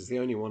DFS is the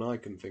only one I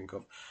can think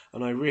of,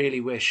 and I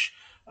really wish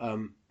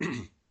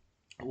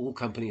all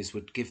companies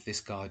would give this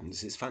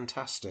guidance. It's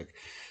fantastic.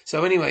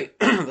 So anyway,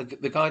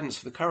 the guidance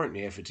for the current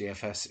year for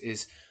DFS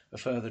is a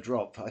further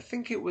drop. I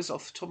think it was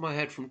off the top of my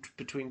head from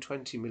between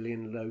 20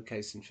 million low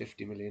case and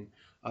 50 million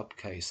up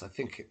case. I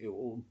think it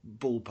will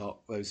ballpark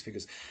those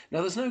figures.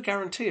 Now, there's no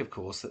guarantee, of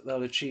course, that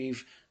they'll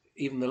achieve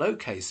even the low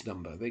case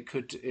number. They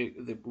could.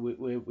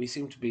 We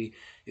seem to be.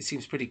 It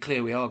seems pretty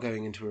clear we are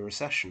going into a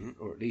recession,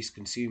 or at least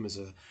consumers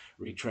are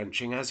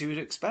retrenching, as you would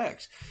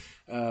expect,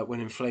 when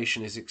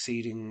inflation is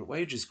exceeding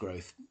wages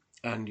growth,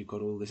 and you've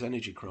got all this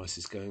energy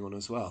crisis going on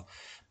as well.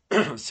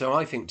 So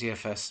I think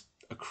DFS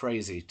are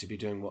crazy to be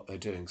doing what they're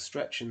doing,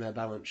 stretching their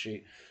balance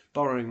sheet,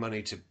 borrowing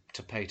money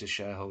to pay to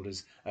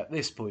shareholders at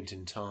this point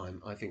in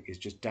time. I think is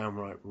just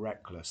downright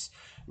reckless,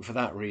 and for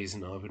that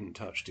reason, I wouldn't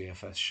touch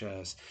DFS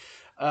shares.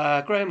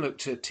 Graham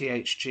looked at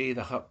THG,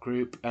 the Hutt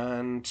Group,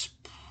 and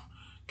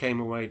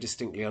came away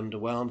distinctly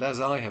underwhelmed, as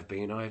I have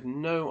been. I have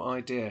no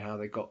idea how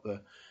they got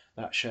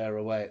that share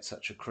away at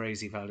such a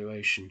crazy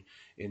valuation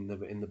in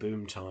the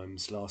boom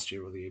times last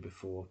year or the year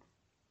before.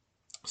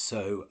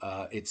 So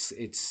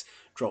it's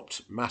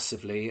dropped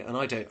massively, and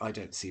I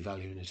don't see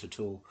value in it at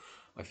all.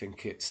 I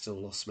think it's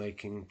still loss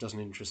making, doesn't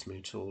interest me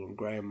at all. And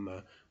Graham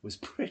was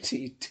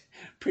pretty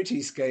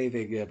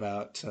scathing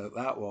about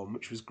that one,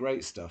 which was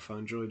great stuff. I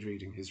enjoyed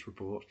reading his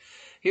report.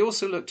 He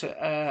also looked at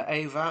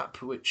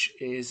AVAP, which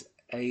is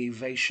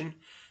Avation,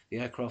 the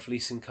aircraft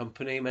leasing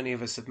company. Many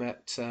of us have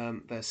met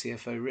their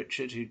CFO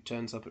Richard, who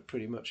turns up at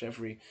pretty much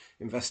every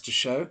investor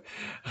show.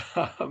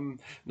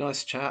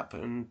 Nice chap,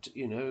 and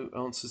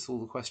answers all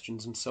the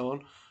questions and so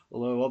on.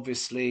 Although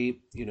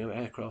obviously,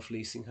 aircraft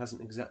leasing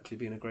hasn't exactly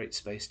been a great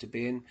space to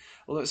be in.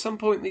 Although at some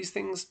point these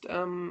things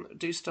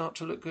do start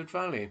to look good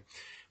value,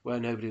 where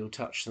nobody will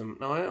touch them.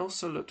 Now I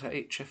also looked at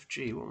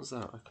HFG. What was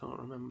that? I can't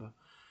remember.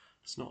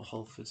 It's not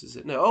Halfords, is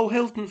it? No. Oh,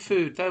 Hilton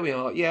Food. There we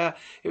are. Yeah,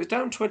 it was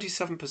down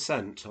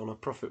 27% on a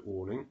profit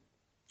warning.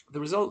 The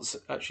results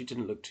actually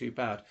didn't look too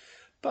bad,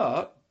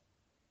 but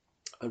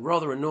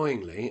rather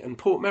annoyingly, and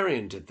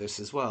Portmeirion did this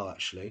as well.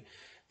 Actually,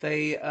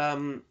 they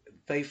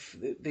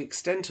the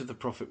extent of the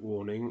profit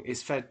warning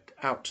is fed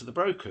out to the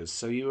brokers,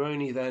 so you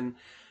only then,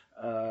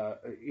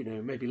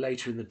 maybe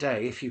later in the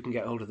day, if you can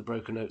get hold of the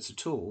broker notes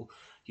at all,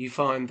 you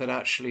find that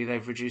actually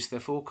they've reduced their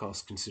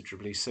forecast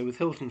considerably. So with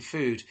Hilton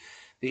Food,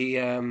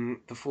 the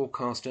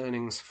forecast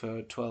earnings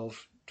for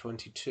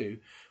 12/22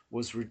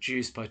 was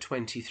reduced by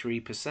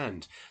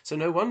 23%. So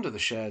no wonder the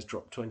shares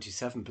dropped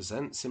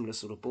 27%, similar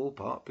sort of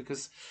ballpark,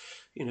 because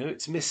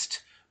it's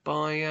missed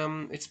by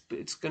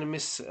it's going to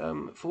miss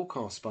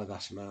forecasts by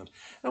that amount.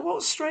 Now,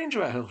 what's strange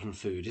about Hilton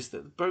Food is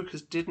that the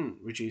brokers didn't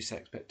reduce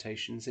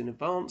expectations in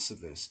advance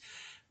of this,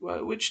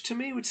 which to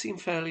me would seem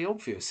fairly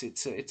obvious.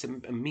 It's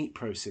a meat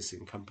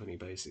processing company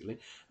basically,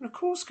 and of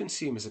course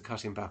consumers are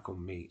cutting back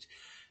on meat.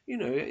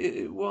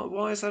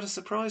 Why is that a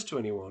surprise to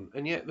anyone?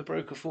 And yet the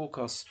broker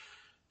forecasts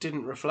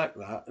didn't reflect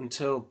that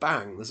until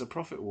bang, there's a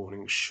profit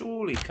warning.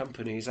 Surely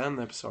companies and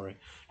their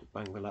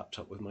bang the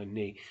laptop with my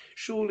knee.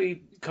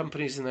 Surely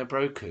companies and their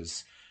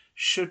brokers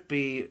should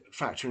be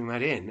factoring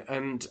that in.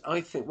 And I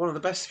think one of the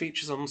best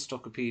features on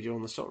Stockopedia,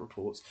 on the stock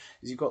reports,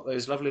 is you've got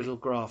those lovely little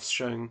graphs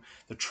showing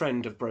the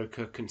trend of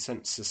broker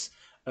consensus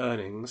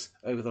earnings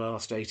over the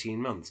last 18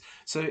 months.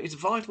 So it's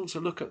vital to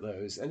look at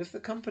those. And if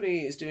the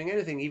company is doing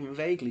anything even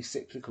vaguely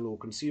cyclical or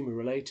consumer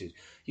related,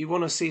 you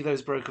want to see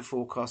those broker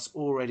forecasts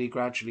already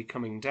gradually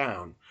coming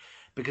down,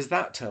 because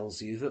that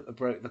tells you that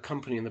the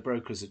company and the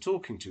brokers are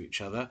talking to each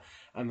other,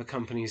 and the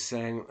company is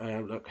saying,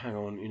 look, hang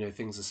on,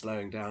 things are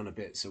slowing down a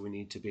bit, so we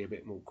need to be a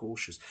bit more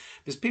cautious.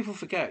 Because people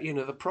forget,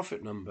 the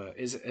profit number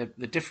is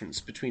the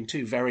difference between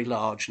two very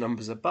large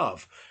numbers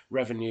above,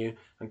 revenue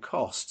and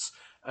costs.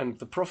 And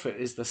the profit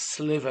is the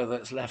sliver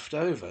that's left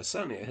over.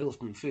 Certainly at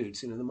Hilton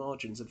Foods, the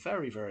margins are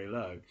very, very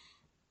low.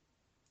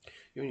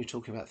 You're only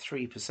talking about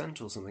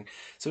 3% or something.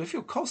 So if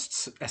your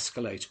costs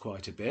escalate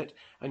quite a bit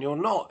and you're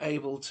not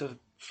able to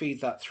feed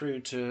that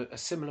through to a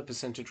similar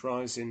percentage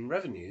rise in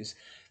revenues,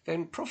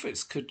 then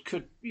profits could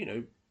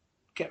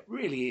get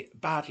really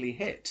badly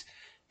hit.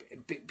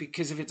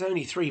 Because if it's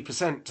only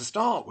 3% to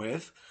start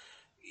with,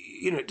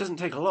 it doesn't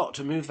take a lot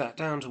to move that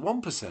down to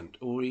 1%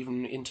 or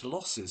even into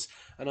losses.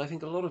 And I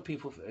think a lot of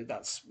people,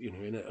 that's,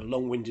 in a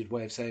long-winded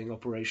way of saying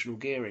operational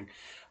gearing.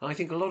 I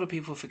think a lot of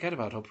people forget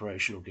about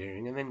operational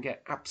gearing and then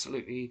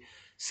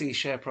see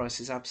share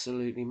prices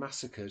absolutely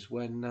massacred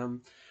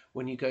when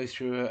you go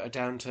through a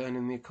downturn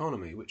in the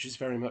economy, which is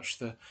very much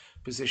the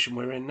position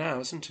we're in now,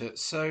 isn't it?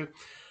 So,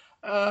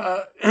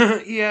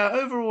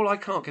 overall, I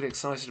can't get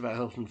excited about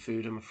Hilton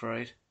Food, I'm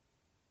afraid.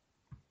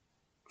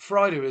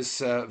 Friday was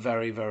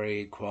very,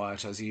 very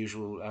quiet as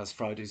usual, as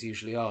Fridays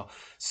usually are.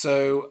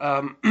 So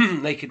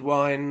Naked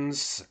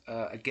Wines,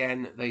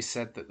 again, they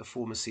said that the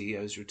former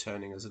CEO is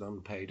returning as an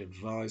unpaid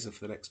advisor for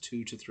the next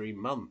 2 to 3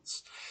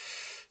 months.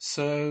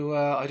 So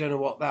I don't know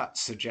what that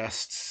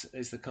suggests.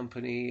 Is the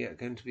company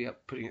going to be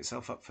putting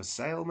itself up for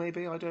sale?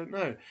 Maybe, I don't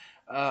know.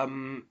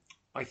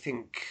 I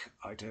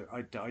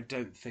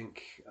don't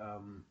think.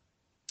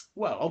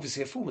 Well,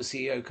 obviously, a former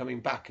CEO coming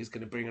back is going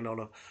to bring on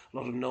a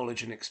lot of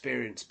knowledge and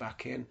experience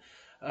back in.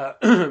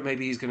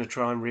 Maybe he's going to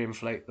try and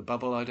reinflate the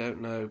bubble. I don't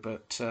know,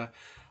 but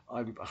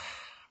I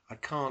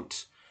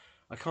can't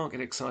get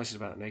excited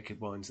about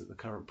Naked Wines at the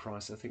current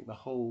price. I think the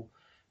whole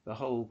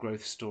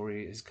growth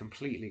story is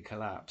completely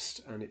collapsed,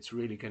 and it's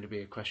really going to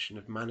be a question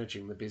of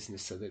managing the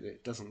business so that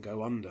it doesn't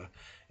go under,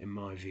 in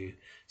my view.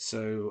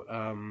 So,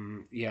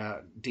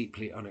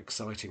 deeply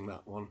unexciting,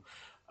 that one.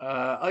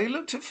 I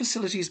looked at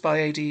Facilities by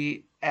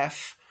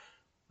ADF,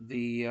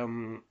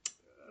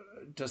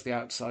 does the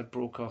outside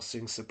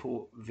broadcasting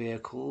support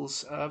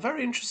vehicles.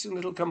 Very interesting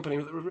little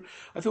company.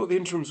 I thought the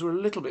interims were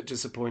a little bit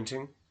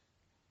disappointing,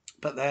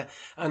 but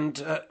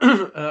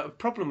a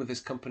problem with this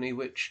company,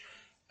 which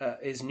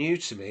is new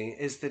to me,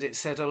 is that it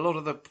said a lot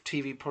of the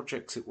TV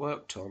projects it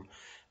worked on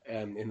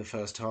in the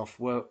first half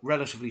were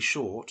relatively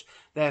short.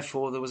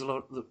 Therefore, there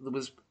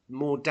was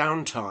more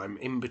downtime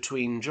in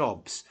between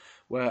jobs,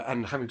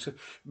 and having to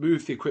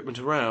move the equipment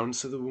around,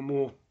 so there were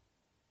more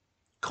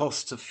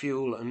costs of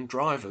fuel and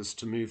drivers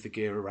to move the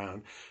gear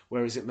around,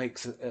 whereas it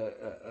makes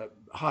a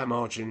high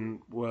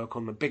margin work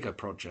on the bigger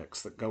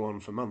projects that go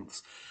on for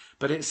months.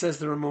 But it says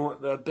there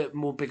are a bit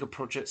more bigger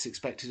projects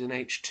expected in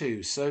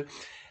H2. So,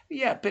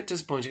 a bit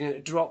disappointing.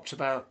 It dropped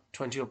about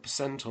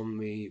 20% on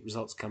the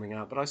results coming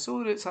out, but I saw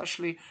that it's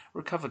actually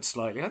recovered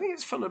slightly. I think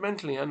it's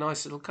fundamentally a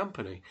nice little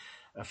company.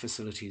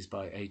 Facilities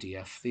by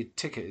ADF. The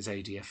ticker is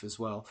ADF as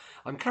well.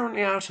 I'm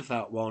currently out of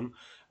that one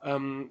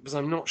because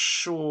I'm not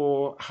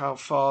sure how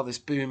far this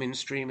boom in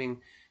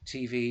streaming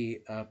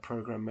TV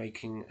program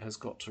making has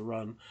got to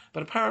run.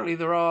 But apparently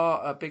there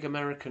are big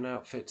American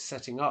outfits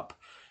setting up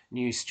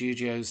new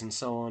studios and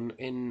so on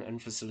in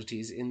and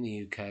facilities in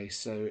the UK.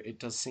 So it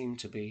does seem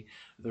to be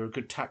there are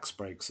good tax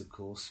breaks, of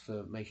course,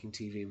 for making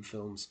TV and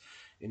films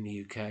in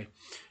the UK,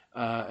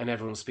 and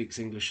everyone speaks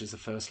English as a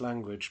first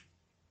language,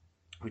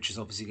 which is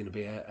obviously going to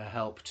be a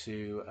help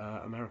to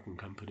American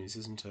companies,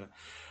 isn't it?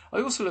 I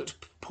also looked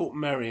at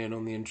Portmeirion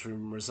on the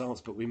interim results,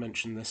 but we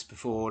mentioned this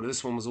before.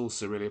 This one was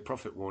also really a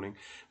profit warning,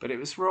 but it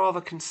was rather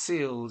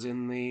concealed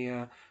in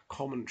the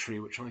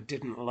commentary, which I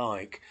didn't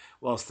like,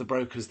 whilst the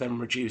brokers then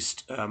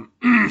reduced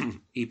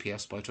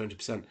EPS by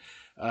 20%.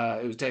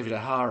 It was David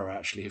O'Hara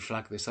actually who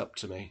flagged this up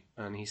to me,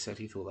 and he said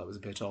he thought that was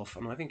a bit off,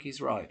 and I think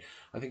he's right.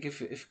 I think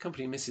if a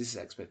company misses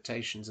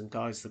expectations and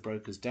guides the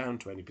brokers down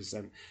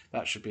 20%,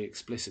 that should be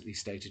explicitly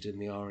stated in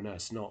the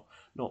RNS,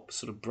 not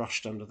sort of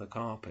brushed under the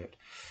carpet,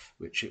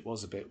 which it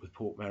was a bit with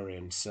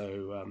Portmeirion.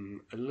 So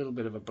a little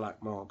bit of a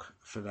black mark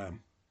for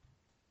them.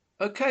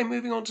 Okay,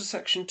 moving on to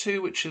section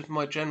 2, which is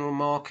my general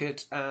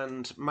market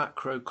and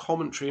macro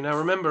commentary. Now,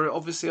 remember,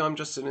 obviously, I'm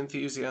just an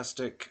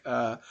enthusiastic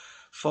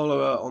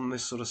follower on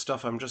this sort of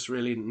stuff. I'm just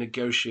really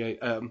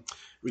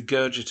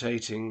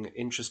regurgitating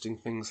interesting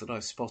things that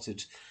I've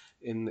spotted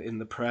in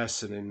the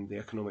press and in the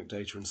economic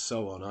data and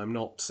so on. I'm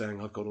not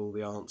saying I've got all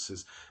the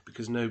answers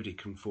because nobody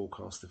can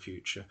forecast the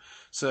future.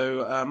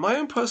 So my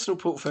own personal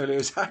portfolio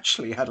has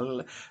actually had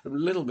a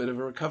little bit of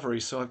a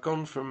recovery. So I've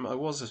gone from, I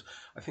was,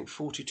 I think,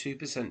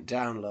 42%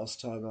 down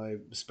last time I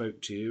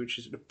spoke to you, which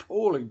is an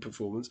appalling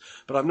performance,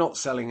 but I'm not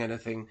selling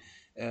anything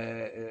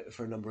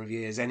for a number of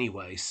years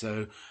anyway,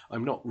 so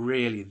I'm not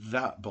really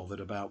that bothered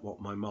about what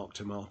my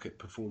mark-to-market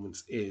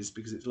performance is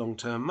because it's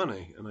long-term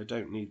money and I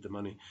don't need the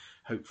money,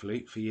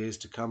 hopefully, for years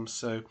to come.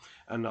 So,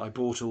 and I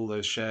bought all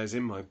those shares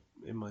in my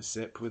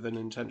SIP with an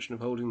intention of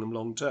holding them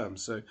long term.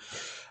 So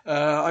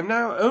I'm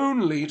now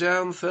only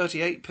down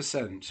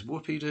 38%.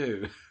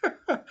 Whoopee-doo.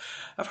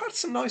 I've had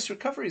some nice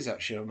recoveries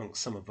actually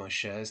amongst some of my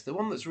shares. The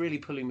one that's really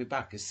pulling me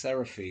back is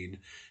Seraphine,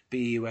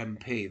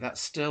 BUMP.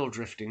 That's still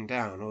drifting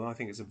down, although I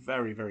think it's a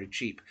very, very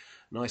cheap,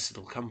 nice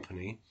little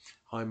company.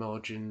 High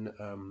margin,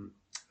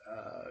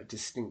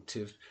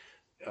 distinctive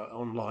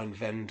online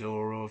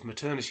vendor of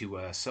maternity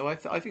wear. So I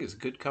think it's a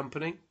good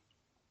company,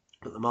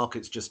 but the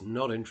market's just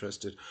not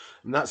interested.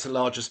 And that's the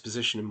largest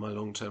position in my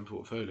long-term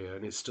portfolio,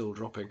 and it's still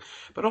dropping.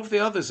 But of the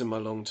others in my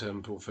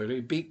long-term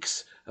portfolio,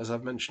 Beeks, as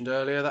I've mentioned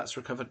earlier, that's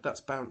recovered,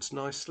 that's bounced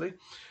nicely,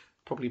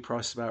 probably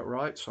priced about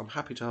right, so I'm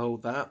happy to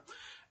hold that.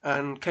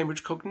 And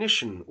Cambridge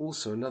Cognition,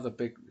 also another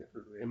big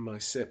in my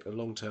SIP, a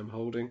long-term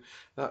holding,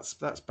 that's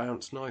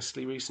bounced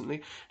nicely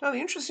recently. Now the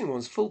interesting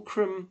one's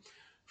Fulcrum,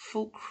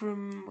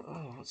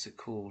 oh, what's it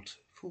called?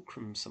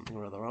 Fulcrum something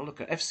or other. I'll look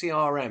at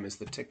FCRM is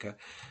the ticker.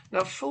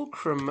 Now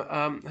Fulcrum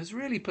has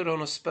really put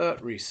on a spurt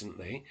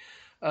recently,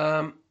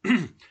 and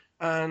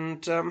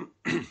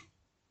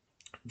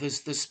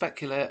there's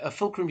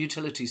Fulcrum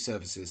Utility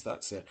Services.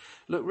 That's it.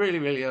 Look, really,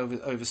 really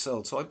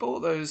oversold. So I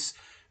bought those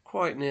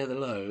quite near the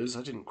lows.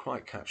 I didn't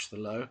quite catch the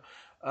low.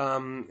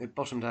 It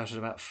bottomed out at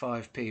about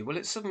 5p. Well,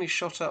 it suddenly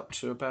shot up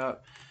to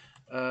about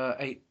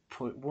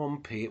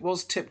 8.1p. It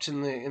was tipped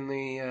in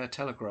the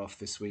Telegraph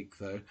this week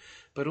though,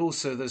 but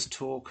also there's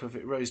talk of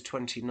it rose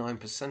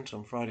 29%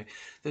 on Friday.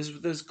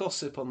 There's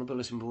gossip on the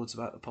bulletin boards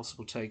about the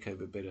possible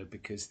takeover bidder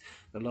because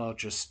the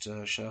largest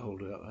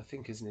shareholder, I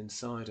think, is an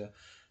insider,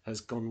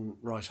 has gone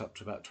right up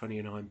to about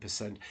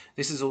 29%.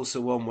 This is also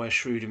one where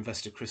shrewd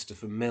investor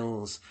Christopher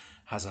Mills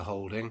has a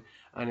holding,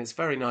 and it's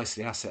very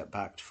nicely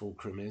asset-backed,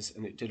 Fulcrum is,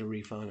 and it did a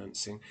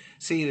refinancing.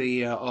 See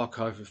the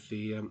archive of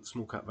the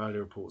small cap value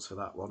reports for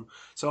that one.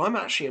 So I'm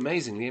actually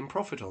amazingly in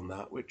profit on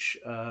that, which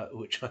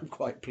I'm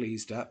quite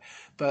pleased at.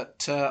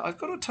 But I've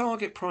got a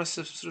target price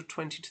of sort of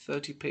 20 to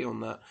 30p on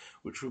that,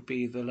 which would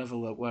be the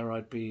level at where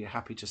I'd be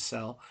happy to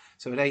sell.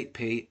 So at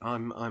 8p,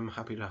 I'm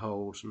happy to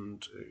hold,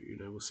 and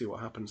we'll see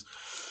what happens.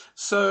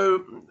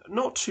 So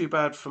not too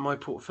bad for my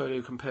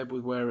portfolio compared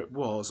with where it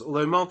was.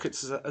 Although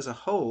markets as a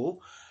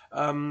whole,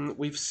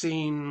 we've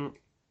seen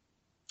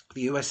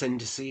the US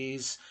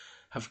indices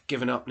have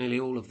given up nearly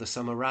all of the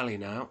summer rally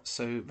now,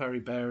 so very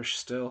bearish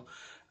still.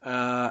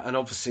 And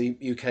obviously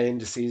UK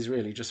indices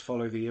really just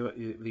follow the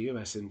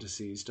US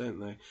indices, don't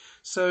they?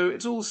 So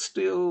it's all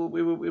still,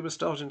 we were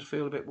starting to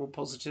feel a bit more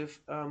positive.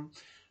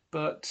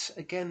 But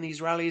again,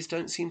 these rallies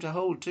don't seem to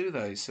hold, do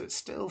they? So it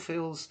still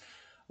feels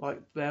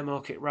like bear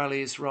market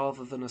rallies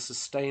rather than a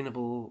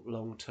sustainable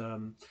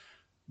long-term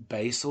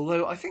base.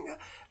 Although I think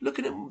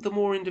looking at the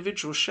more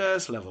individual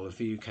shares level of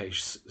the UK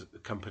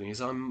companies,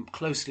 I'm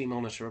closely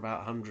monitor about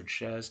 100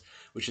 shares,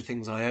 which are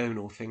things I own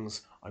or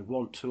things I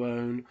want to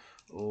own,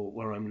 or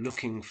where I'm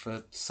looking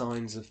for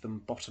signs of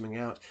them bottoming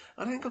out.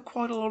 I think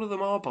quite a lot of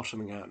them are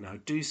bottoming out now,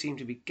 do seem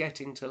to be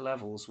getting to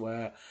levels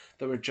where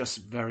there are just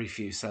very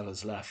few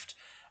sellers left.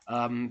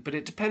 But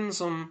it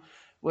depends on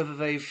whether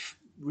they've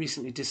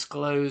recently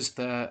disclosed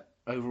their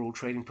overall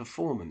trading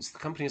performance. The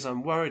companies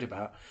I'm worried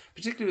about,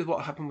 particularly with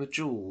what happened with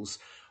Jules,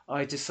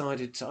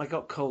 I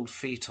got cold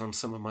feet on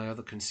some of my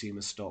other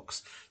consumer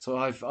stocks, so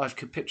I've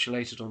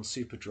capitulated on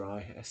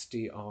Superdry,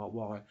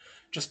 SDRY,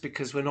 just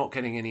because we're not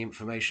getting any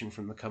information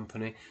from the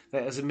company.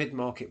 As a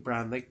mid-market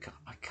brand, I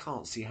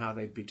can't see how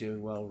they'd be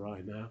doing well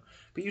right now.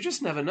 But you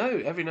just never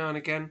know. Every now and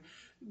again,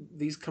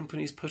 these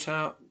companies put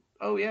out,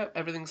 "Oh yeah,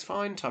 everything's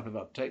fine" type of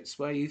updates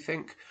where you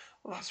think,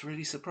 "Well, that's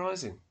really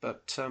surprising."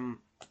 But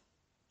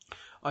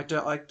I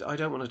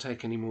don't want to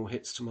take any more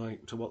hits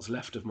to what's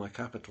left of my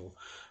capital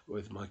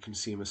with my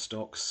consumer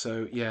stocks.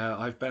 So yeah,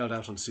 I've bailed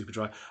out on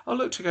Superdry. I'll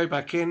look to go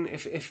back in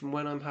if and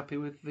when I'm happy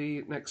with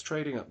the next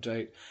trading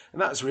update. And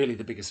that's really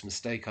the biggest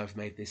mistake I've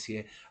made this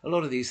year. A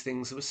lot of these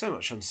things, there was so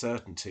much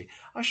uncertainty.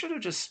 I should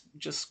have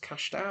just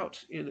cashed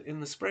out in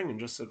the spring and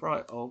just said,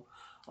 right,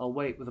 I'll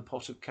wait with a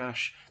pot of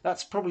cash.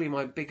 That's probably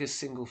my biggest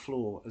single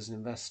flaw as an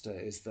investor,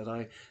 is that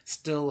I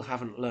still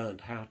haven't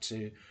learned how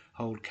to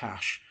hold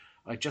cash.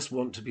 I just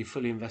want to be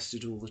fully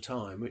invested all the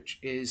time, which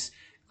is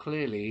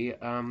clearly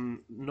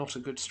not a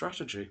good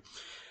strategy.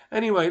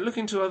 Anyway,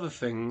 looking to other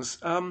things.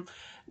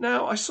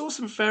 Now, I saw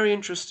some very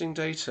interesting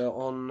data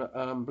on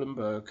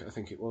Bloomberg, I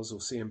think it was, or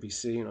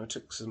CNBC, and I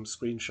took some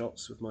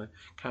screenshots with my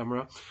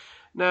camera.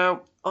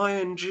 Now,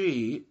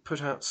 ING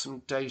put out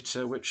some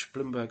data which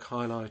Bloomberg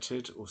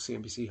highlighted, or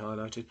CNBC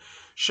highlighted,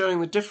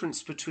 showing the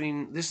difference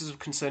between, this is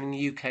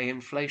concerning UK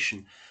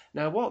inflation.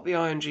 Now, what the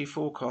ING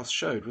forecast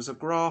showed was a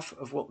graph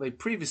of what they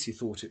previously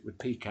thought it would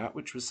peak at,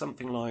 which was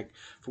something like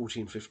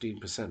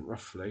 14-15%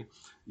 roughly,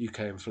 UK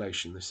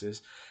inflation this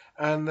is.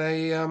 And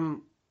they are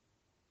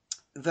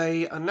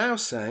now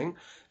saying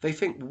they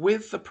think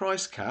with the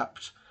price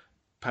caps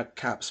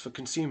for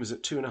consumers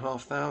at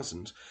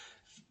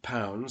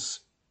 £2,500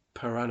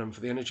 per annum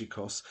for the energy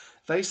costs,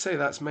 they say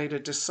that's made a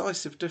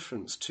decisive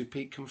difference to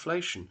peak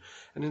inflation.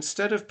 And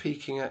instead of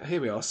peaking at, here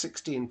we are,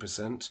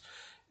 16%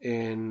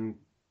 in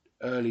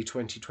early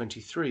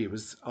 2023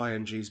 was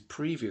ING's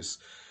previous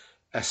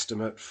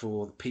estimate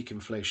for peak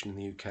inflation in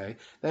the UK,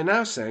 they're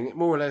now saying it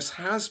more or less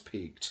has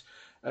peaked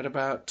at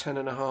about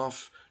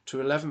 10.5 to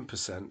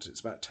 11%.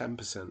 It's about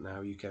 10% now,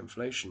 UK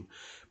inflation.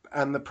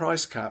 And the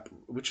price cap,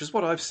 which is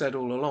what I've said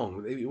all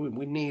along,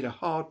 we need a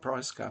hard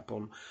price cap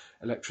on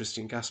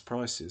electricity and gas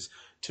prices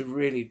to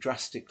really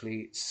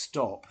drastically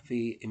stop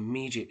the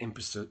immediate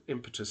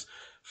impetus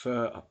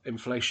for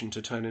inflation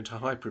to turn into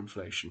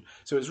hyperinflation.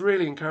 So it's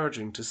really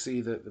encouraging to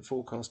see that the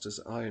forecasters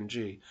at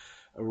ING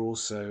are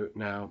also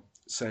now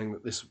saying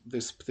that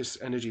this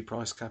energy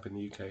price cap in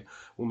the UK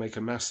will make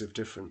a massive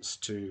difference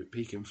to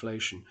peak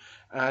inflation.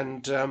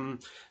 And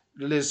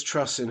Liz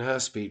Truss in her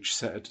speech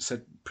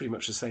said pretty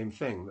much the same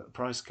thing, that the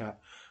price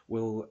cap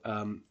will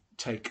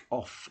take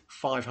off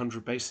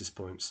 500 basis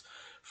points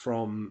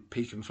from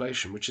peak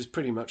inflation, which is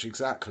pretty much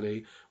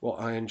exactly what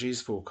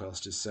ING's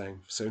forecast is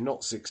saying. So not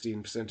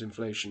 16%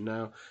 inflation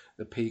now,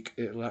 the peak,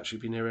 it'll actually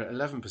be nearer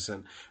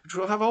 11%, which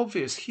will have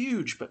obvious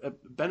huge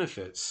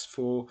benefits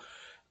for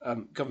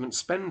government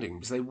spending,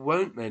 because they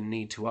won't then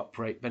need to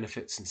uprate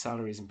benefits and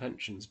salaries and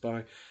pensions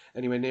by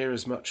anywhere near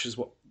as much as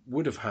what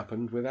would have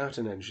happened without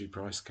an energy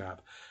price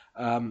cap.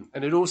 And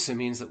it also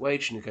means that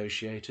wage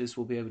negotiators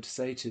will be able to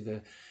say to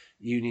the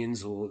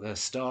unions or their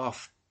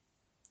staff,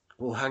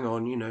 well, hang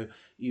on, we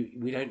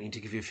don't need to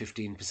give you a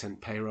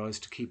 15% pay rise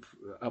to keep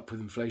up with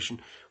inflation.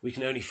 We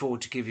can only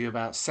afford to give you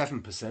about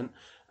 7%,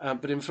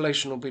 but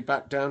inflation will be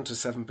back down to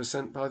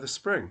 7% by the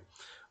spring.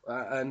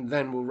 And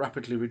then we'll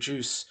rapidly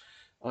reduce.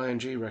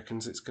 ING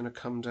reckons it's going to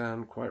come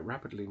down quite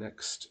rapidly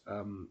next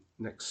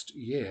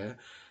year,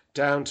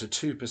 down to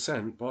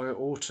 2% by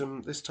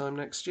autumn this time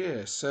next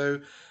year.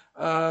 So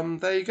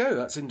there you go.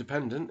 That's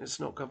independent. It's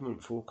not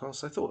government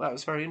forecasts. I thought that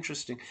was very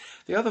interesting.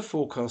 The other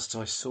forecast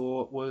I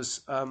saw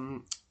was,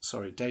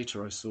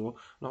 data I saw,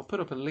 and I'll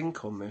put up a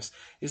link on this,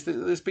 is that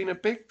there's been a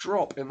big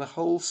drop in the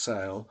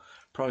wholesale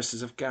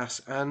prices of gas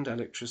and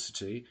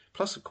electricity.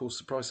 Plus, of course,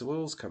 the price of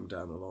oil's come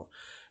down a lot.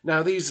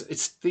 Now, these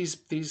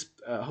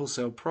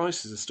wholesale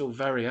prices are still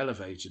very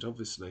elevated,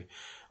 obviously,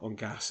 on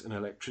gas and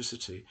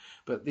electricity.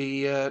 But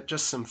the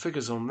just some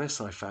figures on this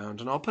I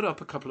found, and I'll put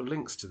up a couple of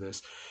links to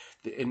this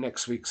in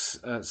next week's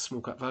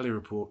Small Cap Value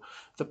Report.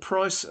 The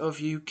price of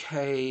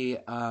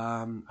UK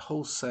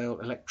wholesale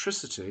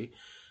electricity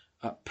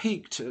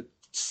peaked at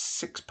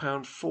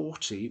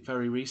 £6.40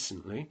 very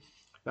recently.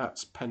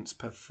 That's pence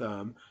per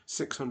therm,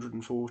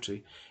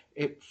 640.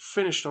 It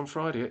finished on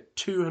Friday at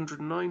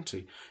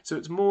 290. So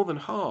it's more than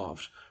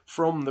halved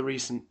from the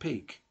recent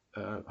peak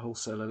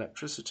wholesale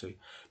electricity.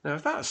 Now,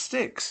 if that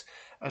sticks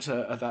at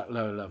that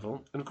lower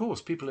level, and of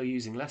course people are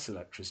using less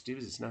electricity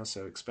because it's now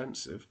so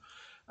expensive,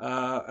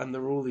 and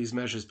there are all these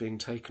measures being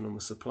taken on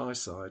the supply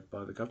side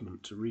by the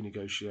government to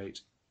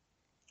renegotiate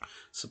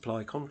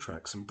supply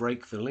contracts and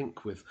break the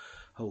link with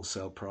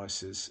wholesale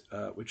prices,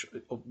 which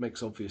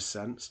makes obvious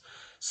sense.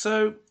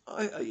 So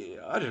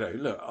I don't know.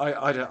 Look,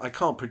 I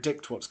can't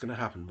predict what's going to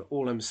happen, but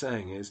all I'm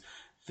saying is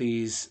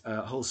these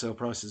wholesale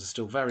prices are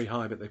still very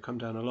high, but they've come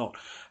down a lot.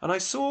 And I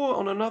saw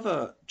on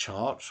another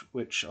chart,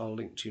 which I'll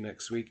link to you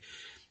next week,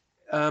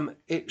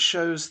 it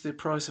shows the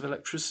price of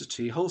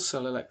electricity,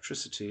 wholesale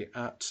electricity,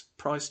 at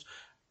priced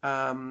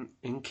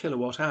in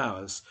kilowatt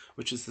hours,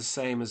 which is the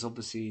same as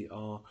obviously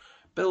our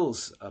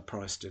bills are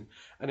priced in.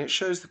 And it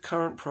shows the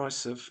current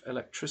price of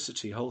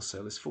electricity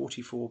wholesale is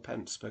 44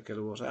 pence per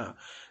kilowatt hour.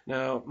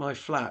 Now, my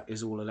flat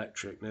is all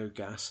electric, no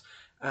gas,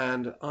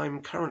 and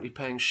I'm currently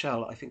paying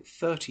Shell, I think,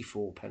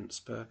 34 pence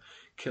per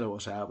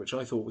kilowatt hour, which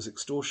I thought was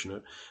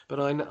extortionate.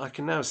 But I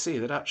can now see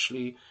that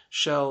actually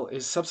Shell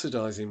is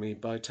subsidising me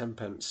by 10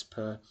 pence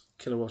per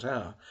kilowatt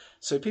hour.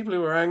 So people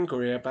who are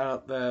angry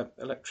about their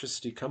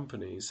electricity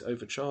companies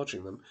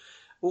overcharging them,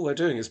 all they're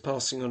doing is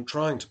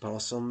trying to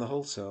pass on the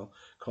wholesale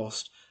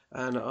cost,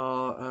 and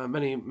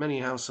many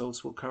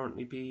households will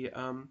currently be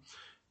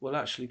will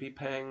actually be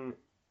paying.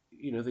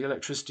 The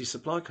electricity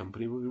supply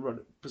company will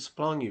be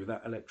supplying you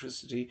that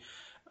electricity,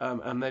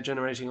 and they're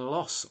generating a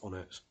loss on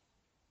it.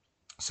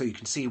 So you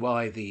can see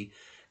why the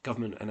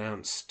government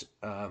announced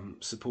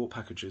support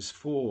packages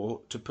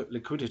to put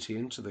liquidity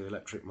into the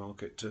electric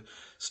market to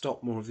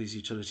stop more of these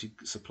utility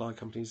supply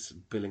companies,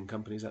 billing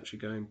companies actually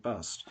going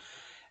bust.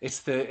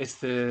 It's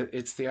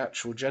the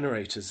actual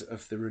generators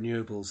of the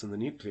renewables and the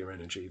nuclear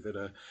energy that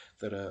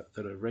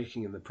are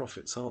raking in the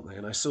profits, aren't they?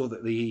 And I saw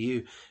that the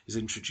EU has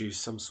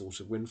introduced some sort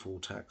of windfall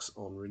tax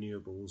on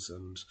renewables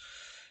and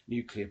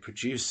nuclear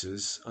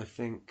producers. I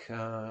think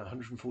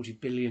 140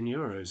 billion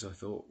euros. I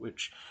thought,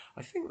 which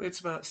I think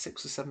it's about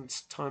 6 or 7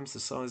 times the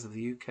size of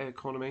the UK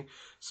economy.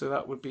 So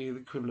that would be the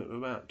equivalent of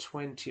about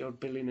 20 odd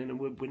billion in a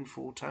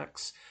windfall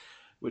tax,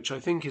 which I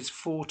think is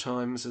 4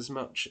 times as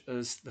much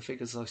as the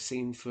figures I've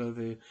seen for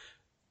the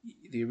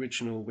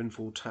original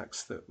windfall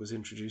tax that was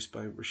introduced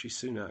by Rishi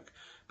Sunak,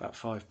 about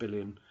 5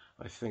 billion,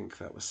 I think,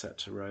 that was set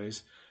to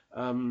raise.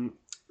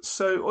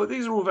 So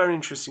these are all very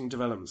interesting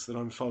developments that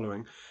I'm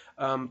following.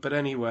 But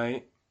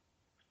anyway,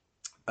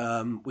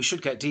 we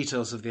should get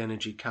details of the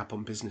energy cap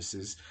on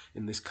businesses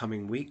in this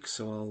coming week,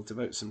 so I'll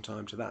devote some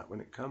time to that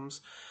when it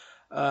comes.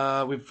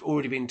 We've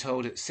already been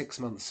told it's 6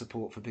 months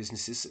support for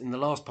businesses. In the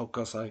last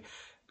podcast,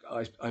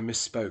 I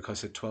misspoke. I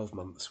said 12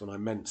 months when I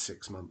meant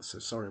 6 months, so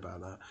sorry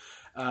about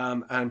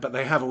that. But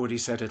they have already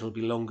said it'll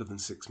be longer than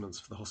 6 months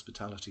for the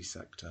hospitality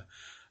sector,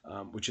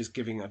 which is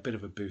giving a bit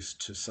of a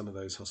boost to some of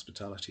those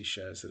hospitality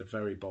shares that are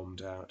very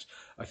bombed out.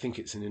 I think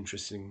it's an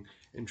interesting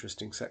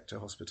sector,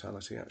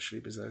 hospitality,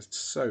 actually, because they're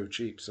so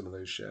cheap, some of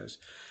those shares.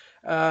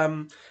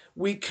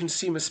 Weak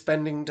consumer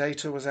spending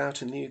data was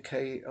out in the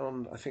UK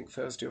on, I think,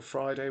 Thursday or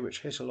Friday,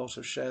 which hit a lot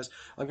of shares.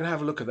 I'm going to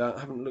have a look at that. I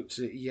haven't looked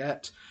at it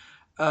yet.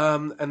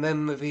 And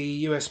then the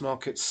US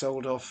market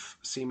sold off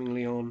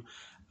seemingly on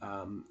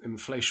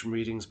inflation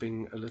readings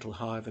being a little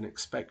higher than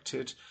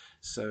expected.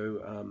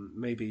 So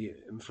maybe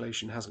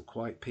inflation hasn't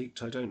quite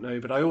peaked, I don't know.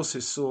 But I also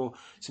saw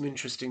some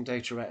interesting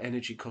data about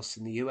energy costs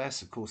in the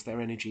US. Of course, they're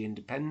energy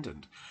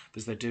independent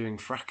because they're doing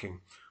fracking,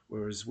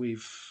 whereas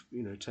we've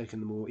taken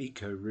the more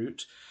eco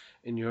route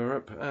in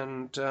Europe,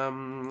 and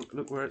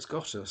look where it's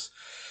got us.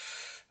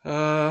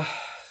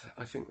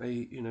 I think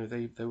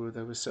they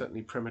were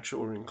certainly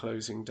premature in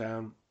closing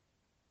down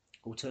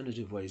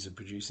alternative ways of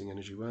producing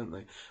energy, weren't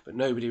they? But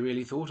nobody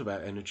really thought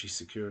about energy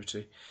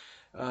security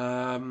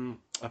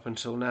up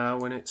until now,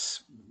 when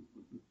it's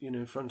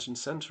front and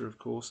centre, of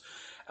course.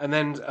 And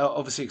then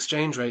obviously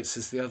exchange rates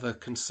is the other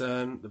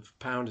concern. The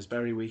pound is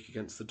very weak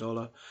against the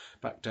dollar,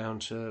 back down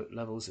to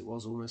levels it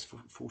was almost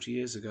 40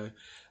 years ago.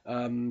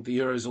 The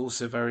euro is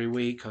also very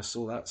weak. I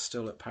saw that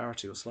still at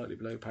parity or slightly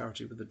below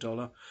parity with the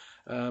dollar.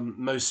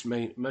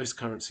 Most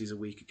currencies are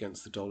weak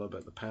against the dollar,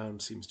 but the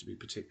pound seems to be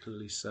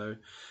particularly so.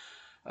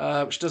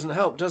 Which doesn't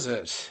help, does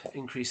it?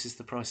 Increases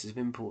the prices of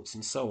imports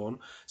and so on.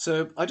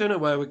 So I don't know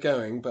where we're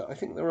going, but I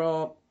think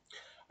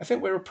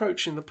we're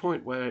approaching the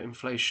point where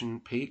inflation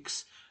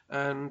peaks,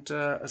 and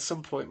at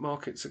some point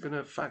markets are going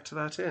to factor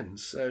that in.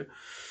 So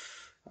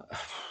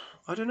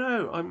I don't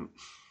know.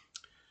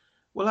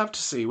 We'll have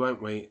to see,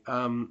 won't we?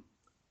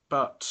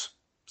 But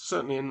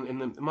certainly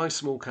in my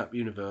small cap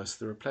universe,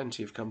 there are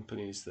plenty of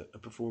companies that are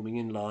performing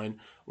in line,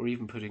 or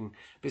even putting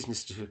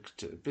business to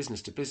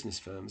business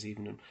firms,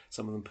 even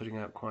some of them putting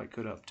out quite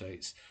good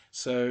updates.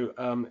 So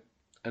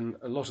and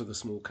a lot of the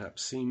small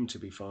caps seem to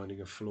be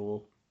finding a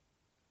floor.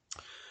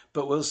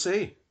 But we'll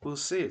see. We'll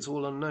see. It's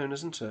all unknown,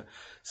 isn't it?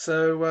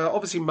 So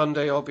obviously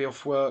Monday I'll be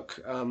off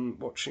work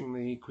watching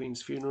the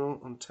Queen's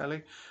funeral on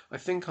telly. I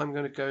think I'm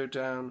going to go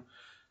down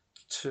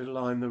to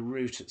line the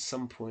route at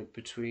some point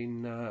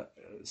between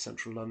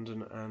central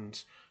London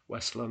and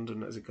West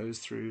London as it goes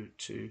through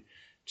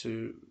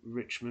to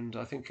Richmond.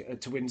 I think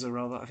to Windsor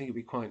rather. I think it'd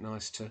be quite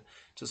nice to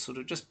sort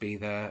of just be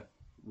there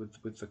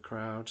with the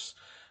crowds.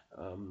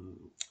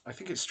 I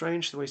think it's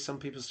strange the way some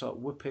people start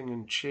whooping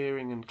and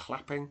cheering and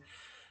clapping.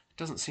 It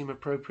doesn't seem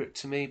appropriate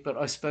to me, but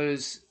I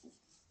suppose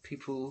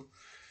people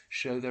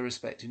show their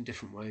respect in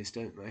different ways,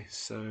 don't they?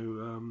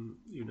 So,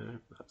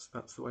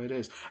 that's the way it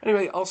is.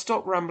 Anyway, I'll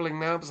stop rambling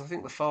now because I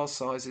think the file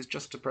size is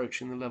just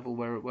approaching the level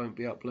where it won't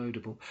be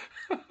uploadable.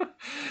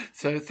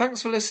 So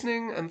thanks for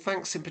listening, and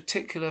thanks in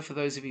particular for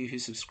those of you who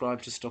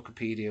subscribe to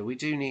Stockopedia. We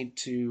do need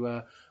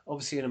to,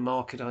 obviously in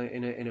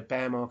a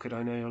bear market,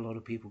 I know a lot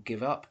of people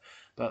give up,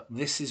 But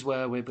this is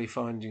where we'll be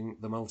finding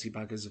the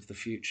multi-baggers of the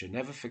future.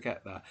 Never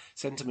forget that.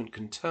 Sentiment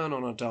can turn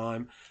on a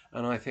dime,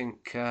 and I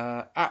think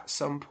at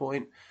some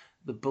point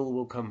the bull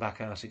will come back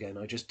out again.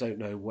 I just don't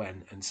know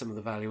when. And some of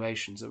the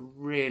valuations are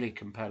really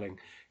compelling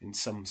in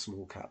some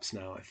small caps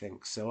now, I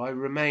think. So I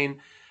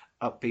remain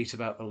upbeat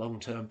about the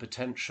long-term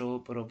potential,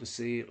 but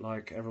obviously,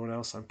 like everyone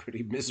else, I'm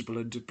pretty miserable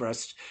and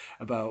depressed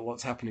about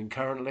what's happening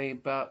currently,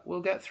 but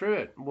we'll get through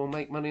it. We'll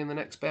make money in the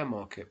next bear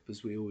market,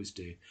 as we always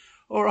do.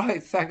 All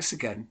right, thanks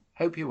again.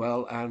 Hope you're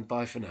well, and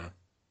bye for now.